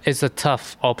actually it's a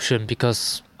tough option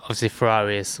because obviously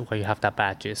Ferrari is when you have that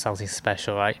badge, it's something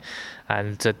special, right?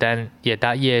 And then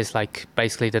that year is like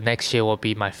basically the next year will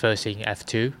be my first year in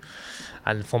F2,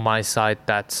 and for my side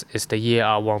that is the year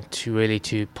I want to really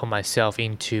to put myself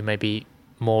into maybe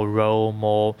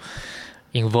more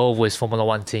involved with Formula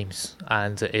 1 teams,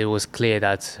 and it was clear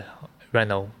that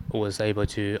Renault was able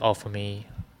to offer me,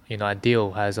 a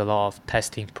deal, has a lot of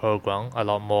testing program, a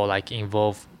lot more like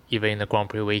involved either in the Grand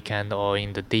Prix weekend or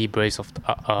in the debriefs of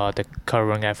the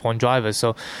current F1 drivers.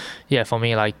 So yeah, for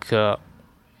me, like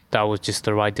that was just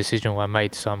the right decision I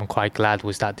made. So I'm quite glad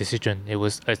with that decision. It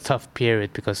was a tough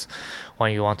period because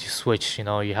when you want to switch,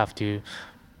 you have to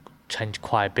change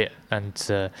quite a bit, and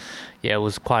it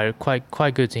was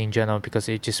quite good in general because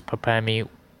it just prepared me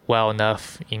well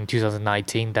enough in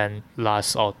 2019. Then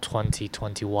last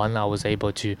 2021 I was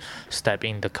able to step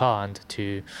in the car and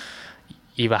to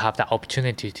either have that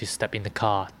opportunity to step in the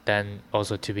car, then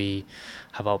also to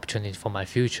have an opportunity for my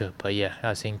future. But yeah,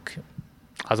 I think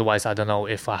otherwise I don't know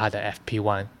if I had an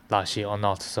FP1 last year or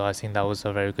not. So I think that was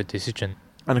a very good decision.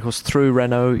 And of course through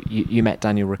Renault you met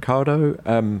Daniel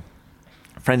Ricciardo,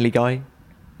 friendly guy.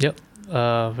 Yep,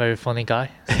 very funny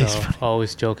guy. So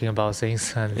always joking about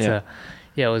things, and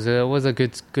it was a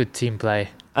good team play.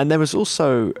 And there was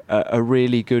also a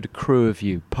really good crew of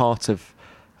you, part of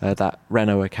that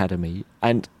Renault Academy.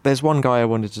 And there's one guy I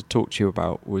wanted to talk to you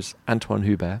about was Antoine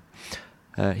Hubert.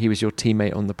 He was your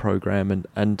teammate on the programme.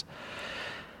 And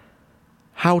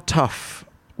how tough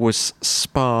was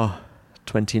Spa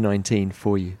 2019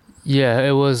 for you? Yeah,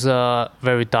 it was a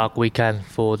very dark weekend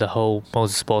for the whole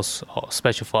motorsports,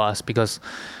 especially for us, because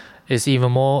it's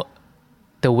even more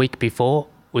the week before.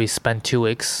 We spent 2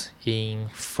 weeks in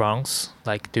France,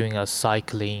 like doing a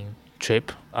cycling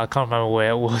trip. I can't remember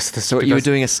where it was. So you were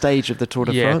doing a stage of the Tour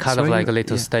de France? Yeah, kind of like a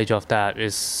little stage of that.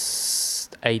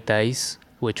 It's 8 days.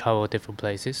 We travel different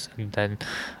places, and then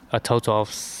a total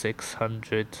of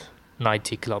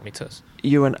 690 kilometers.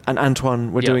 You and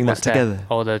Antoine were doing that together? There,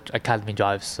 all the academy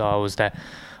drives, so I was there.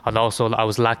 And also, I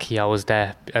was lucky I was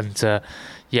there. And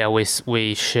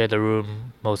we shared a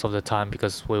room most of the time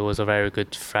because we was a very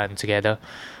good friend together.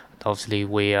 Obviously,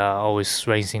 we are always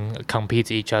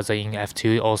compete each other in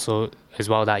F2 also as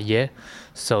well that year.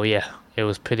 So yeah, it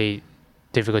was pretty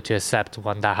difficult to accept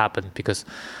when that happened, because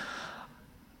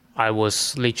I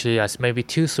was literally maybe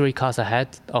 2-3 cars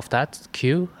ahead of that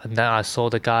queue, and then I saw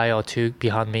the guy or two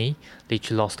behind me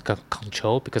literally lost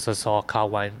control because I saw a car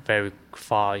went very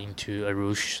far into a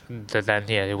rouge. Then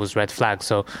it was red flag.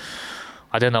 So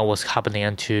I don't know what's happening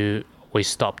until we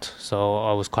stopped. So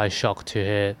I was quite shocked to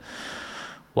hear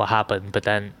what happened. But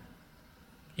then,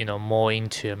 more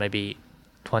into maybe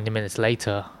 20 minutes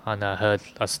later, and I heard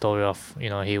a story of,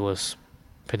 he was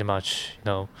pretty much,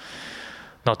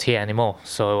 not here anymore.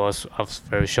 So I was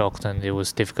very shocked, and it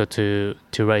was difficult to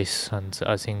race. And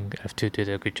I think F2 did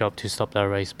a good job to stop that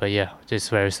race. But yeah, it's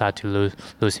very sad to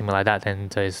lose him like that.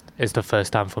 And it's the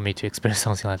first time for me to experience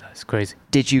something like that. It's crazy.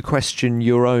 Did you question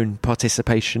your own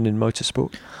participation in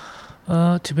motorsport?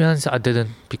 To be honest, I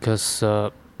didn't, because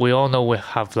we all know we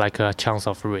have like a chance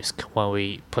of risk when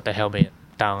we put the helmet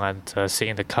down and sit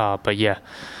in the car. But yeah,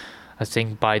 I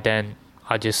think by then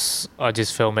I just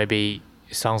felt maybe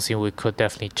something we could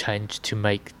definitely change to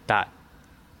make that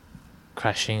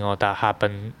crashing or that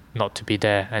happen not to be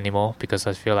there anymore, because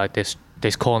I feel like this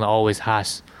corner always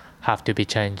have to be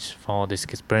changed from all this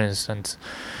experience. And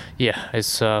yeah,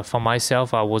 it's for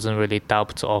myself, I wasn't really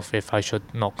doubt of if I should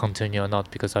not continue or not,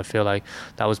 because I feel like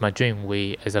that was my dream.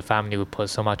 We as a family, we put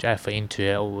so much effort into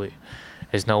it.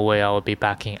 There's no way I would be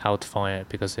backing out from it,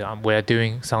 because we're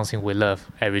doing something we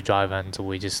love, every driver, and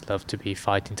we just love to be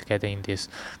fighting together in this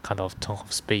kind of ton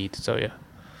of speed. So yeah,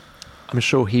 I'm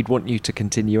sure he'd want you to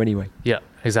continue anyway. Yeah,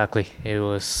 exactly. It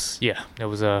was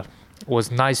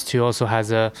nice to also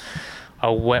have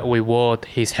we wore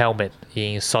his helmet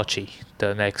in Sochi,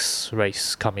 the next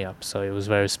race coming up. So it was a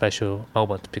very special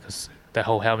moment, because the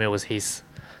whole helmet was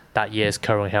that year's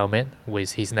current helmet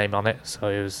with his name on it. So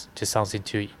it was just something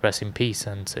to rest in peace.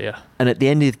 And yeah. And at the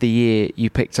end of the year, you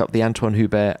picked up the Antoine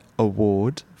Hubert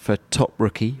Award for top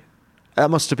rookie. That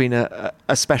must have been a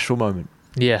special moment.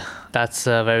 Yeah, that's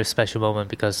a very special moment,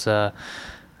 because the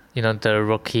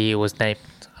rookie was named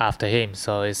after him.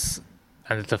 So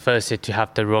and the first year to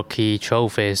have the rookie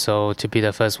trophy, so to be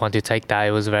the first one to take that,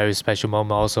 it was a very special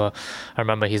moment. Also, I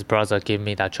remember his brother gave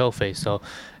me that trophy, so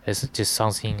it's just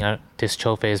something. This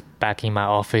trophy is back in my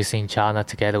office in China,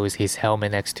 together with his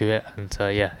helmet next to it, and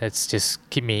it's just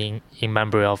keep me in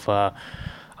memory of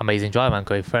amazing driver and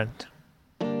great friend.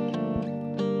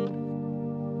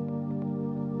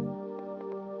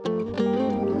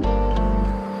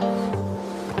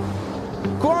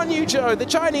 Guanyu Zhou, the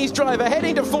Chinese driver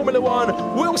heading to Formula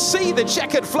One, will see the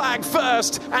checkered flag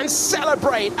first and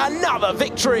celebrate another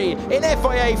victory in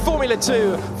FIA Formula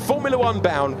 2, Formula One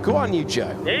bound Guanyu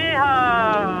Zhou.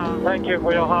 Yeehaw! Thank you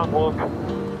for your hard work.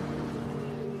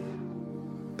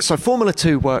 So Formula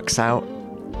 2 works out.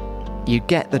 You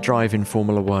get the drive in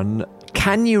Formula 1.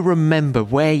 Can you remember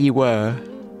where you were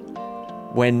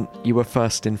when you were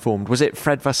first informed? Was it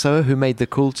Fred Vasseur who made the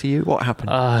call to you? What happened?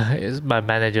 My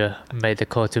manager made the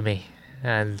call to me,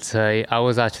 and I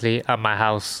was actually at my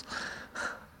house,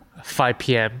 5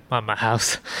 p.m. at my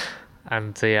house,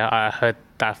 and I heard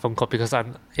that phone call, because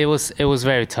it was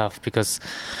very tough, because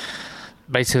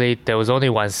basically there was only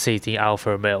one seat in Alfa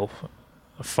Romeo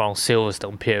from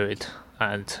Silverstone period,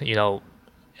 and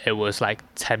it was like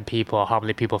 10 people or how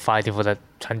many people fighting for the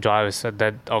 10 drivers, and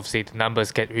then obviously the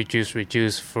numbers get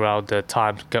reduced throughout the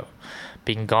time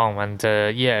being gone. And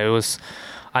it was,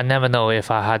 I never know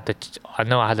if I had a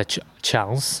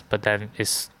chance, but then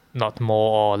it's not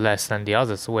more or less than the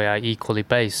others. We are equally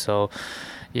based. So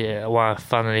yeah, when I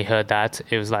finally heard that,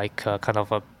 it was like kind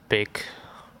of a big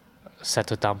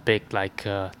settled down, big like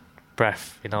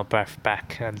breath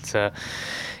back. And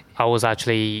I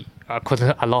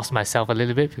lost myself a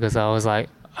little bit, because I was like,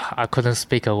 I couldn't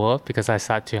speak a word because I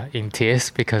started in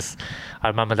tears because I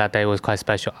remember that day was quite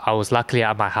special. I was luckily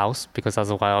at my house because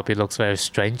otherwise it looks very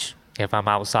strange if I'm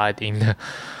outside in the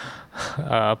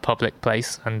public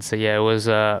place. And so yeah, it was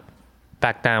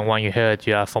back then when you heard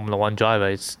you're a Formula One driver,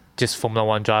 it's just Formula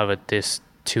One driver. This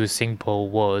two simple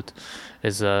word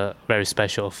is very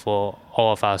special for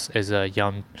all of us as a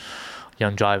young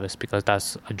drivers, because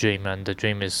that's a dream, and the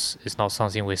dream is not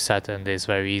something we set and it's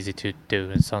very easy to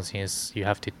do. It's something is you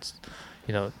have to,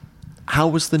 How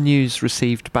was the news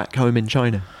received back home in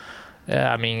China?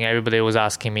 I mean, everybody was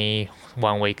asking me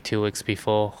 1 week, 2 weeks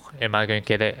before, am I going to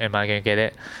get it? Am I going to get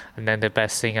it? And then the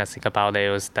best thing I think about it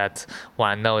was that when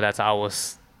I know that I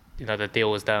was, the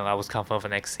deal was done, I was confirmed for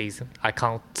next season. I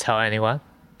can't tell anyone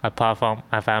apart from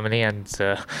my family, and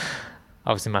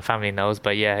obviously my family knows.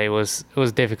 But yeah, it was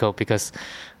difficult because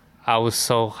I was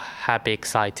so happy,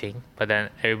 exciting, but then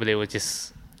everybody was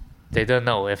just, they don't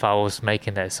know if I was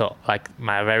making it. So like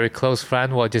my very close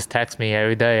friend will just text me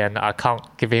every day and I can't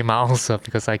give him an answer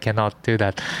because I cannot do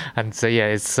that. And so yeah,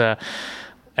 it's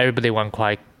everybody went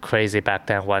quite crazy back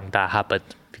then when that happened,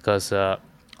 because I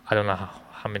don't know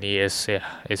how many years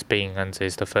it's been, and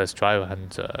it's the first driver,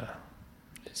 and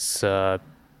it's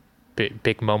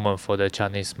big moment for the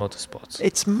Chinese motorsports.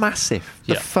 It's massive.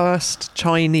 The first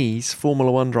Chinese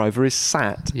Formula One driver is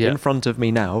sat in front of me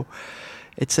now.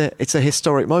 It's a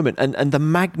historic moment, and the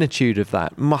magnitude of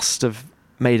that must have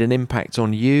made an impact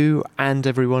on you and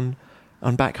everyone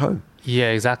on back home.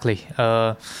 Yeah, exactly.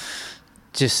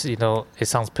 Just it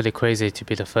sounds pretty crazy to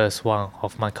be the first one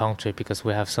of my country, because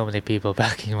we have so many people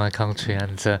back in my country,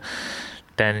 and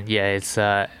then it's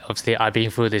obviously I've been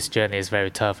through this journey. It's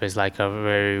very tough. It's like a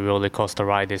very roller coaster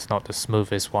ride. It's not the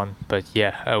smoothest one, but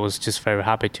I was just very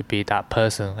happy to be that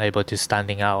person able to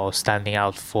standing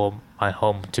out for my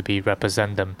home, to be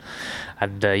represent them.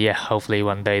 And hopefully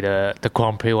one day the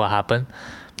Grand Prix will happen.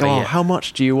 But how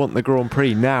much do you want the Grand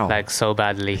Prix now? Like so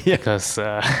badly, because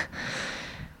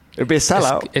it'll be a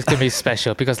sellout. It's gonna be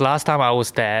special, because last time I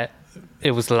was there,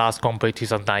 it was the last Grand Prix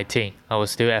 2019. I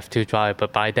was still F2 driver,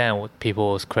 but by then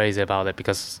people was crazy about it,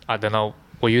 because I don't know,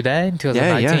 were you there in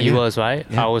 2019? Yeah. You was, right?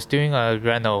 Yeah. I was doing a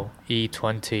Renault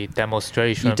E20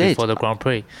 demonstration before the Grand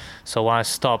Prix. So when I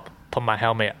stopped, put my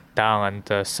helmet down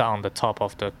and sat on the top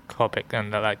of the cockpit,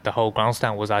 and the whole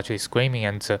grandstand was actually screaming.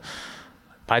 And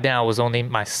by then I was only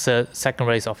my second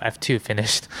race of F2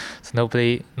 finished, so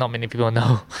not many people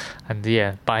know. And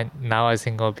by now I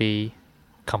think it'll be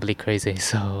completely crazy.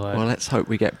 So well, let's hope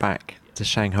we get back to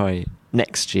Shanghai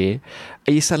next year.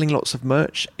 Are you selling lots of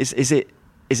merch? Is it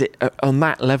on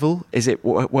that level? Is it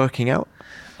working out?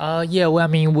 Well, I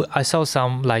mean, I saw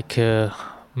some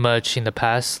merch in the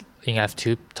past in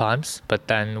F2 times, but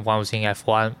then when I was in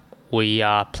F1, we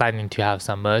are planning to have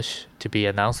some merch to be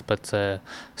announced, but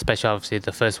especially obviously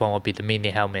the first one will be the mini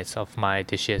helmets of my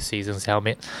this year's season's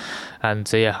helmet. And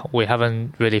we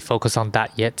haven't really focused on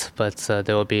that yet, but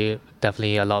there will be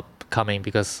definitely a lot coming,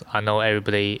 because I know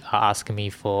everybody are asking me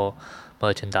for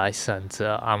merchandise, and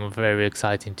I'm very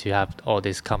excited to have all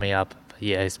this coming up.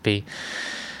 But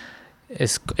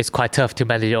it's quite tough to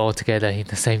manage it all together in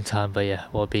the same time,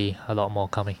 but will be a lot more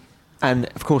coming. And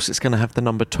of course, it's going to have the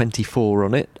number 24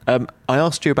 on it. I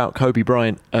asked you about Kobe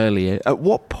Bryant earlier. At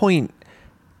what point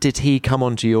did he come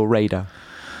onto your radar?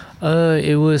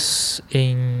 It was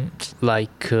in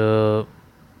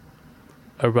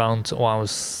around when I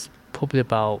was probably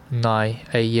about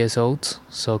 8 years old.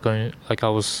 So I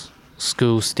was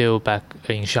school still back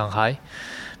in Shanghai,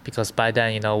 because by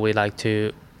then we like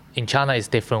to. In China, it's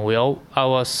different.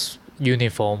 Our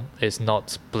uniform is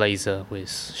not blazer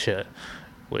with shirt,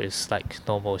 with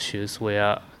normal shoes. We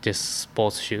are just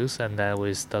sports shoes, and then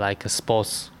with a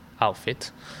sports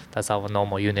outfit. That's our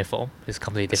normal uniform. It's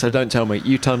completely different. So don't tell me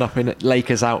you turn up in a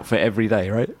Lakers outfit every day,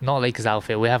 right? Not Lakers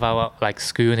outfit. We have our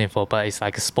school uniform, but it's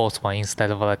a sports one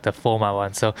instead of the formal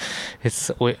one. So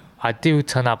I do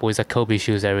turn up with Kobe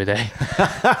shoes every day.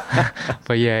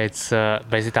 But it's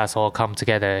basically that's all come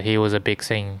together. He was a big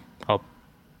thing, a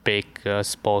big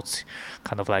sports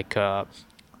kind of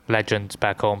legend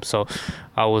back home. So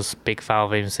I was a big fan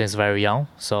of him since very young.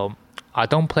 So I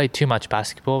don't play too much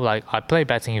basketball. I play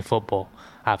better in football,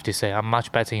 I have to say. I'm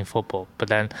much better in football. But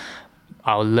then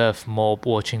I love more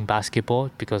watching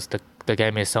basketball, because the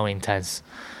game is so intense.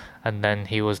 And then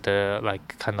he was the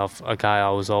kind of a guy I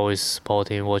was always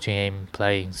supporting, watching him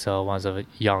playing. So when I was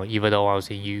young, even though I was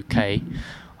in UK,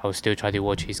 I was still trying to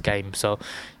watch his game. So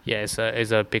it's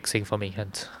a big thing for me.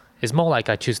 And it's more I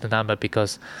choose the number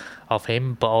because of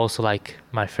him, but also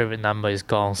my favorite number is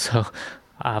gone. So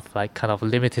I have kind of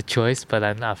limited choice, but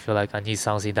then I feel I need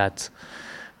something that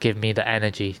give me the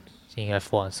energy in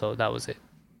F1. So that was it.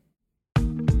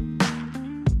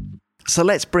 So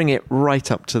let's bring it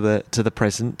right up to the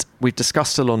present. We've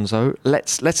discussed Alonso.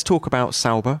 Let's talk about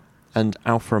Sauber and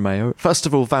Alfa Romeo. First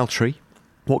of all, Valtteri,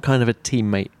 what kind of a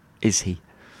teammate is he?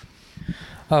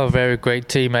 Oh, very great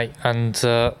teammate,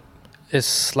 and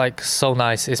it's like so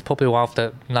nice. It's probably one of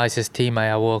the nicest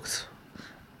teammate I worked.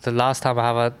 The last time I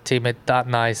have a teammate that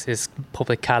nice is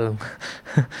probably Callum.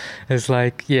 It's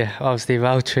like, yeah, obviously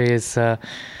Valtteri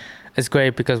is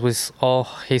great because with all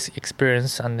his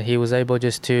experience, and he was able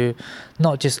just to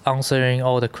not just answering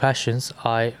all the questions.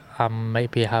 I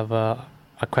maybe have a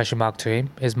question mark to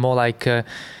him. It's more like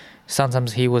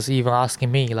sometimes he was even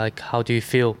asking me like, how do you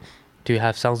feel? Do you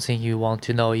have something you want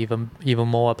to know even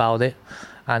more about it?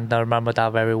 And I remember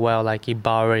that very well. Like in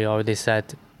Bahrain, already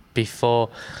said before,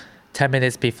 10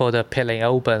 minutes before the pit lane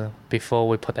open, before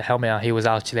we put the helmet on, he was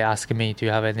actually asking me, do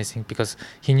you have anything? Because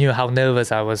he knew how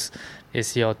nervous I was.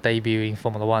 It's your debut in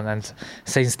Formula One. And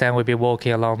since then, we've been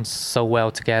walking along so well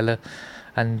together.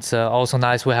 And also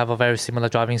nice, we have a very similar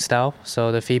driving style.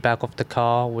 So the feedback of the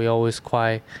car, we always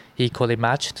quite equally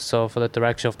matched. So for the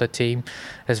direction of the team,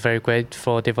 it's very great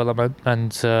for development.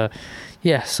 And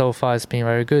yeah, so far it's been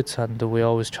very good. And we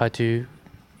always try to,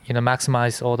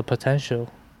 maximize all the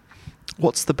potential.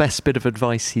 What's the best bit of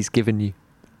advice he's given you?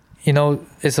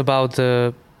 It's about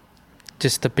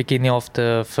just the beginning of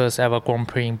the first ever Grand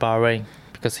Prix in Bahrain.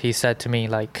 Because he said to me,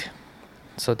 like,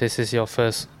 so this is your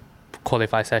first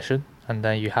qualify session. And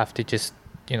then you have to just,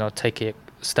 take it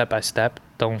step by step.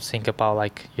 Don't think about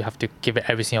like you have to give it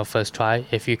everything your first try.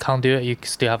 If you can't do it, you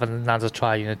still have another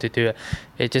try, to do it.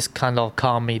 It just kind of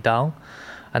calmed me down.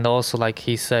 And also like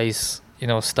he says,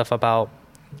 stuff about,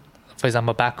 for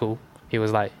example, Baku. He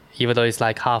was like, even though it's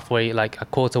like halfway, like a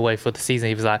quarter way for the season,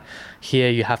 he was like, here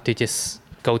you have to just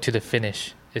go to the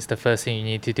finish. It's the first thing you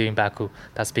need to do in Baku.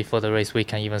 That's before the race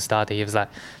weekend even started. He was like,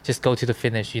 just go to the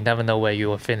finish. You never know where you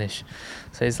will finish.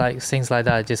 So it's like things like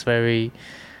that just very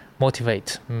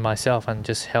motivate myself and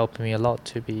just help me a lot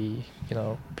to be,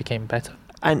 became better.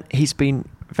 And he's been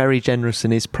very generous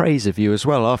in his praise of you as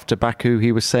well. After Baku,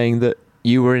 he was saying that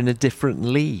you were in a different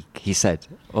league, he said,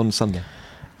 on Sunday.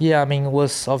 Yeah, I mean,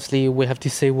 was obviously, we have to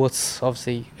say what's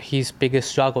obviously his biggest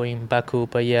struggle in Baku.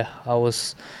 But yeah, I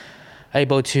was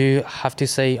able to, have to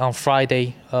say, on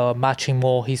Friday, matching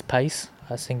more his pace.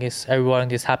 I think everyone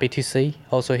is happy to see,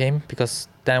 also him, because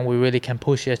then we really can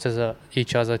push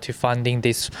each other to finding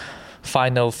this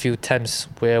final few attempts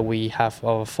where we have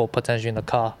our full potential in the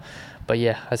car. But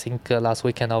yeah, I think last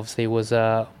weekend obviously was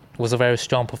a very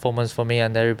strong performance for me,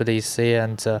 and everybody's here,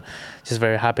 and just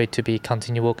very happy to be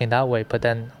continue working that way. But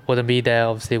then wouldn't be there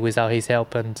obviously without his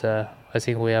help, and I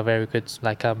think we are very good,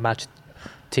 like a matched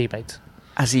teammate.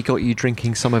 Has he got you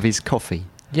drinking some of his coffee?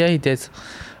 Yeah, he did.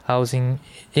 I was in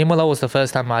Imola. Was the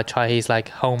first time I tried his like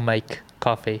homemade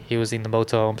coffee. He was in the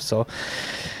motorhome, so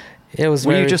it was.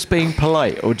 Were you just being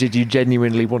polite, or did you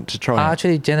genuinely want to try? I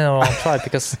actually genuinely want to try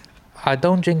because I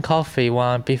don't drink coffee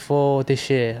before this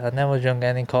year. I never drank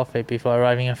any coffee before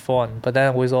arriving at F1. But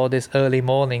then with all these early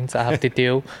mornings, I have to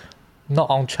deal not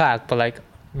on track, but like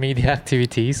media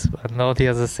activities and all the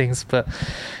other things. But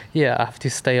yeah, I have to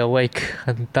stay awake,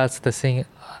 and that's the thing.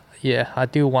 Yeah, I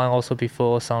do one also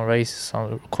before some races,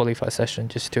 some qualify session,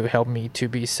 just to help me to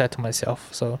be set to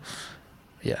myself. So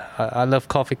yeah, I love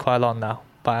coffee quite a lot now,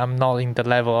 but I'm not in the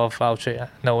level of Valtteri,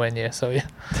 nowhere near. So yeah.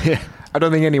 Yeah, I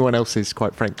don't think anyone else is,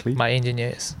 quite frankly. My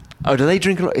engineers. Oh, do they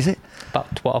drink a lot? Is it?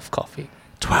 About 12 coffee.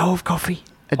 12 coffee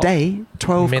a day?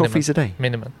 12 minimum, coffees a day?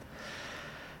 Minimum.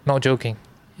 Not joking.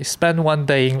 You spend one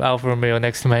day in Alfa Romeo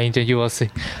next to my engine, you will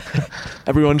see.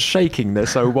 Everyone's shaking. They're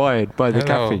so wired by the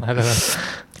caffeine. I don't know.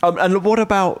 And what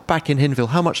about back in Hinwil?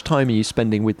 How much time are you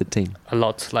spending with the team? A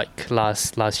lot. Like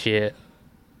last year,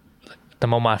 the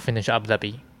moment I finished Abu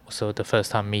Dhabi, so the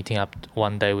first time meeting up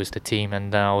one day with the team,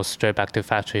 and then I was straight back to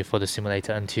factory for the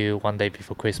simulator until one day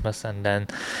before Christmas. And then,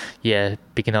 yeah,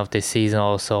 beginning of this season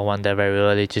also one day very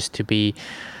early, just to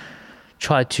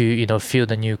try to, feel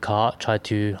the new car, try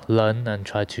to learn and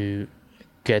try to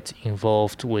get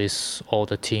involved with all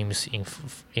the teams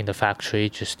in the factory,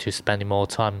 just to spend more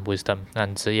time with them.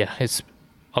 And yeah, it's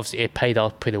obviously it paid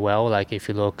off pretty well. Like if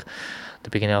you look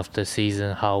the beginning of the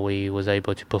season, how we was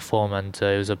able to perform, and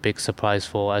it was a big surprise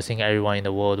for I think everyone in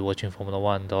the world watching Formula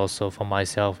One. And also for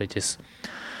myself, it's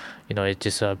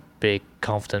just a big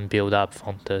confident build up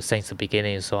since the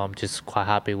beginning. So I'm just quite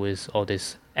happy with all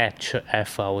this extra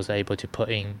effort I was able to put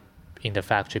in the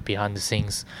factory behind the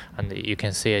scenes, and you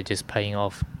can see it just paying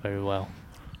off very well.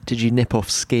 Did you nip off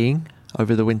skiing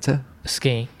over the winter?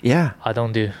 Skiing? Yeah. I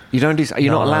don't do. You don't do?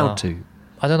 You're not allowed to?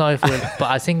 I don't know if but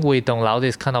I think we don't allow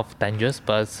this kind of dangerous,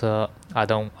 but I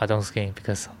don't skiing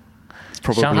because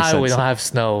probably Shanghai, sensible. we don't have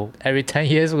snow. Every 10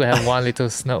 years, we have one little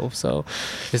snow. So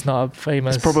it's not a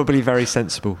famous... It's probably very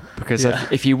sensible because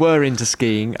if you were into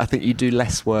skiing, I think you do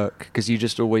less work because you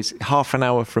just always... Half an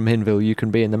hour from Hinwil, you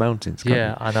can be in the mountains. Can't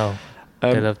you? I know.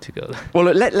 They love to go there. Well,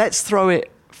 let's throw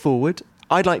it forward.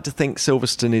 I'd like to think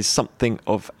Silverstone is something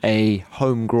of a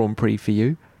home Grand Prix for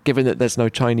you, given that there's no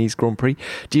Chinese Grand Prix.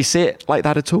 Do you see it like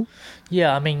that at all?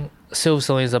 Yeah, I mean,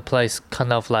 Silverstone is a place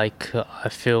kind of like I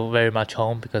feel very much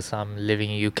home because I'm living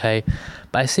in UK.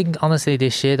 But I think honestly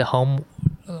this year the home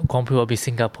Grand Prix will be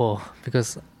Singapore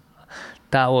because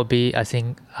that will be, I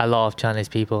think, a lot of Chinese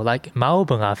people. Like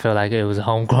Melbourne, I feel like it was a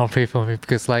home Grand Prix for me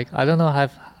because like I don't know, I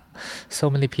have so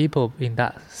many people in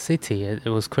that city. It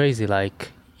was crazy.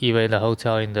 Like even in the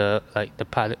hotel in the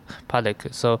paddock.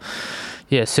 So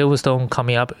yeah, Silverstone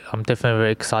coming up, I'm definitely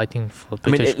very excited for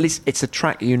British. I mean, at least it's a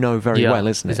track you know very well,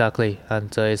 isn't it? Exactly.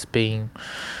 And it's been,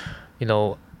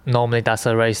 normally that's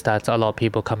a race that a lot of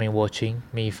people coming watching,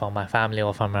 me from my family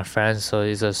or from my friends. So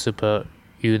it's a super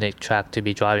unique track to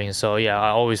be driving. So yeah, I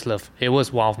always love it.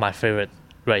 Was one of my favorite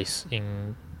race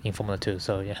in Formula 2.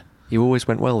 So yeah. You always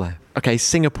went well there. Okay,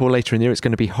 Singapore later in the year, it's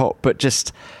going to be hot, but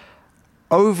just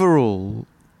overall,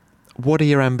 what are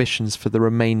your ambitions for the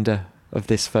remainder of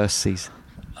this first season?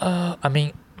 I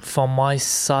mean, from my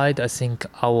side, I think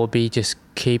I will be just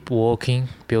keep working,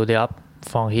 build it up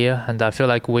from here. And I feel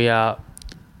like we are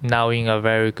now in a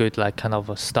very good, like kind of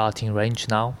a starting range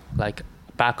now. Like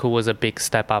Baku was a big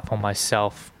step up for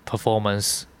myself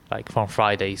performance, like from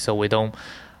Friday. So we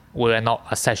are not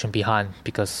a session behind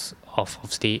because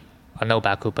of the, I know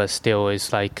Baku, but still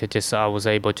it's like just I was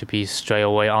able to be straight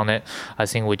away on it. I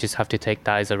think we just have to take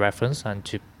that as a reference and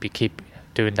to keep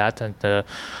doing that, and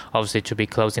obviously to be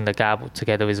closing the gap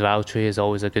together with Valtteri is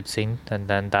always a good thing, and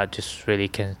then that just really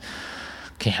can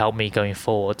help me going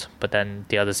forward. But then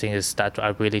the other thing is that I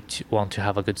really want to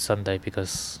have a good Sunday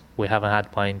because we haven't had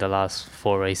one in the last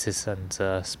 4 races, and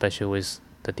especially with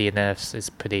the DNFs, it's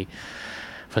pretty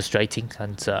frustrating.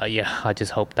 And I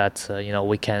just hope that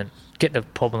we can get the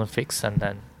problem fixed, and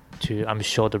then I'm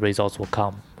sure the results will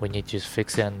come. We need to just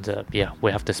fix it, and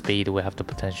we have the speed, we have the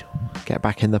potential. Get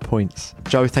back in the points.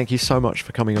 Zhou, thank you so much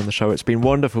for coming on the show. It's been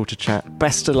wonderful to chat.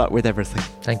 Best of luck with everything.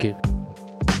 Thank you.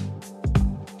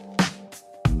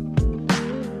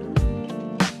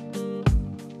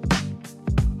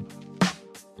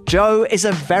 Zhou is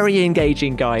a very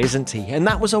engaging guy, isn't he? And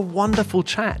that was a wonderful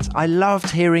chat. I loved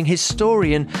hearing his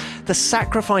story, and the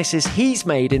sacrifices he's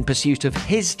made in pursuit of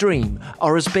his dream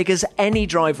are as big as any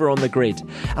driver on the grid.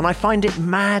 And I find it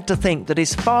mad to think that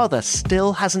his father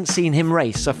still hasn't seen him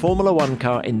race a Formula 1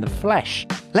 car in the flesh.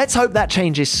 Let's hope that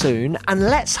changes soon, and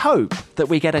let's hope that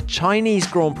we get a Chinese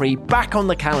Grand Prix back on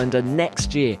the calendar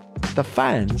next year. The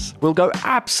fans will go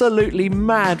absolutely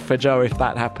mad for Zhou if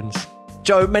that happens.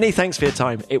 Zhou, many thanks for your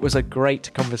time. It was a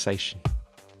great conversation.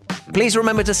 Please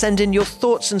remember to send in your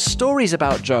thoughts and stories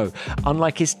about Zhou.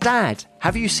 Unlike his dad,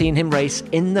 have you seen him race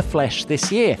in the flesh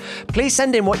this year? Please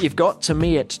send in what you've got to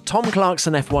me at Tom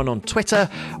Clarkson F1 on Twitter,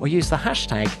 or use the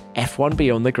hashtag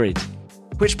F1BeyondTheGrid.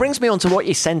 Which brings me on to what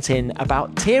you sent in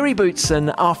about Thierry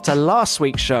Boutsen after last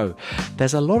week's show.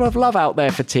 There's a lot of love out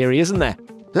there for Thierry, isn't there?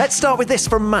 Let's start with this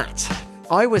from Matt.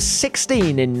 I was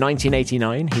 16 in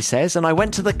 1989, he says, and I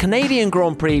went to the Canadian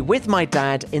Grand Prix with my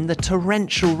dad in the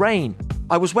torrential rain.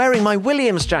 I was wearing my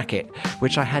Williams jacket,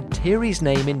 which I had Thierry's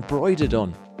name embroidered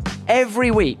on.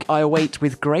 Every week I await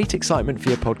with great excitement for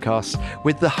your podcast,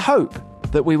 with the hope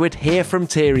that we would hear from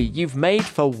Thierry. You've made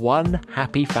for one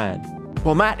happy fan.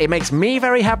 Well, Matt, it makes me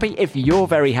very happy if you're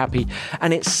very happy,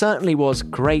 and it certainly was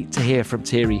great to hear from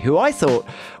Thierry, who I thought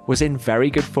was in very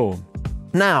good form.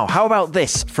 Now, how about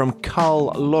this from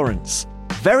Carl Lawrence?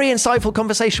 Very insightful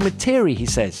conversation with Thierry, he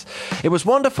says. It was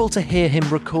wonderful to hear him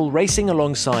recall racing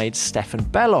alongside Stefan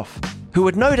Beloff, who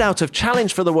would no doubt have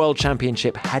challenged for the World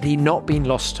Championship had he not been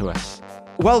lost to us.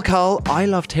 Well, Carl, I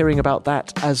loved hearing about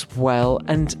that as well,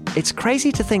 and it's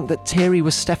crazy to think that Thierry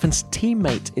was Stefan's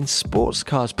teammate in sports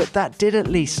cars, but that did at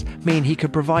least mean he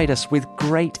could provide us with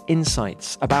great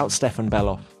insights about Stefan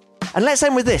Beloff. And let's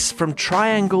end with this from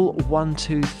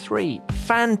Triangle123.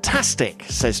 Fantastic,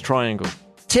 says Triangle.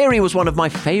 Thierry was one of my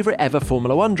favourite ever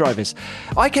Formula 1 drivers.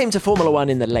 I came to Formula 1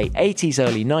 in the late 80s,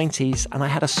 early 90s, and I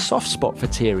had a soft spot for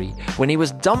Thierry when he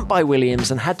was dumped by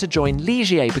Williams and had to join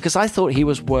Ligier because I thought he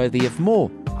was worthy of more.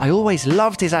 I always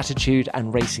loved his attitude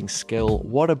and racing skill.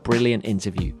 What a brilliant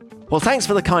interview. Well, thanks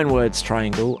for the kind words,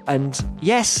 Triangle. And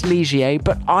yes, Ligier,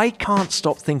 but I can't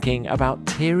stop thinking about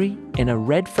Thierry in a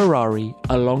red Ferrari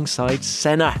alongside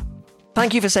Senna.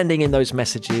 Thank you for sending in those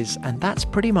messages, and that's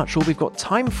pretty much all we've got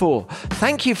time for.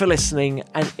 Thank you for listening,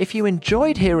 and if you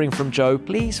enjoyed hearing from Zhou,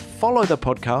 please follow the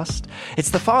podcast. It's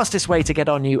the fastest way to get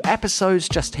our new episodes.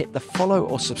 Just hit the follow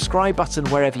or subscribe button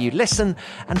wherever you listen,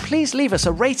 and please leave us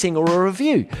a rating or a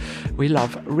review. We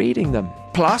love reading them.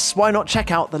 Plus, why not check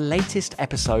out the latest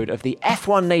episode of the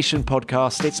F1 Nation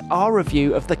podcast? It's our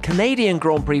review of the Canadian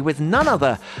Grand Prix with none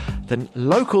other than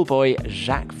local boy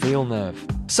Jacques Villeneuve.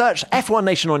 Search F1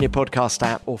 Nation on your podcast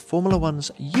app or Formula One's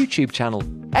YouTube channel.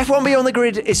 F1 Beyond the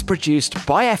Grid is produced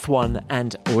by F1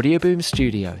 and Audioboom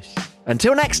Studios.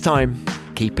 Until next time,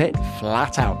 keep it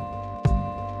flat out.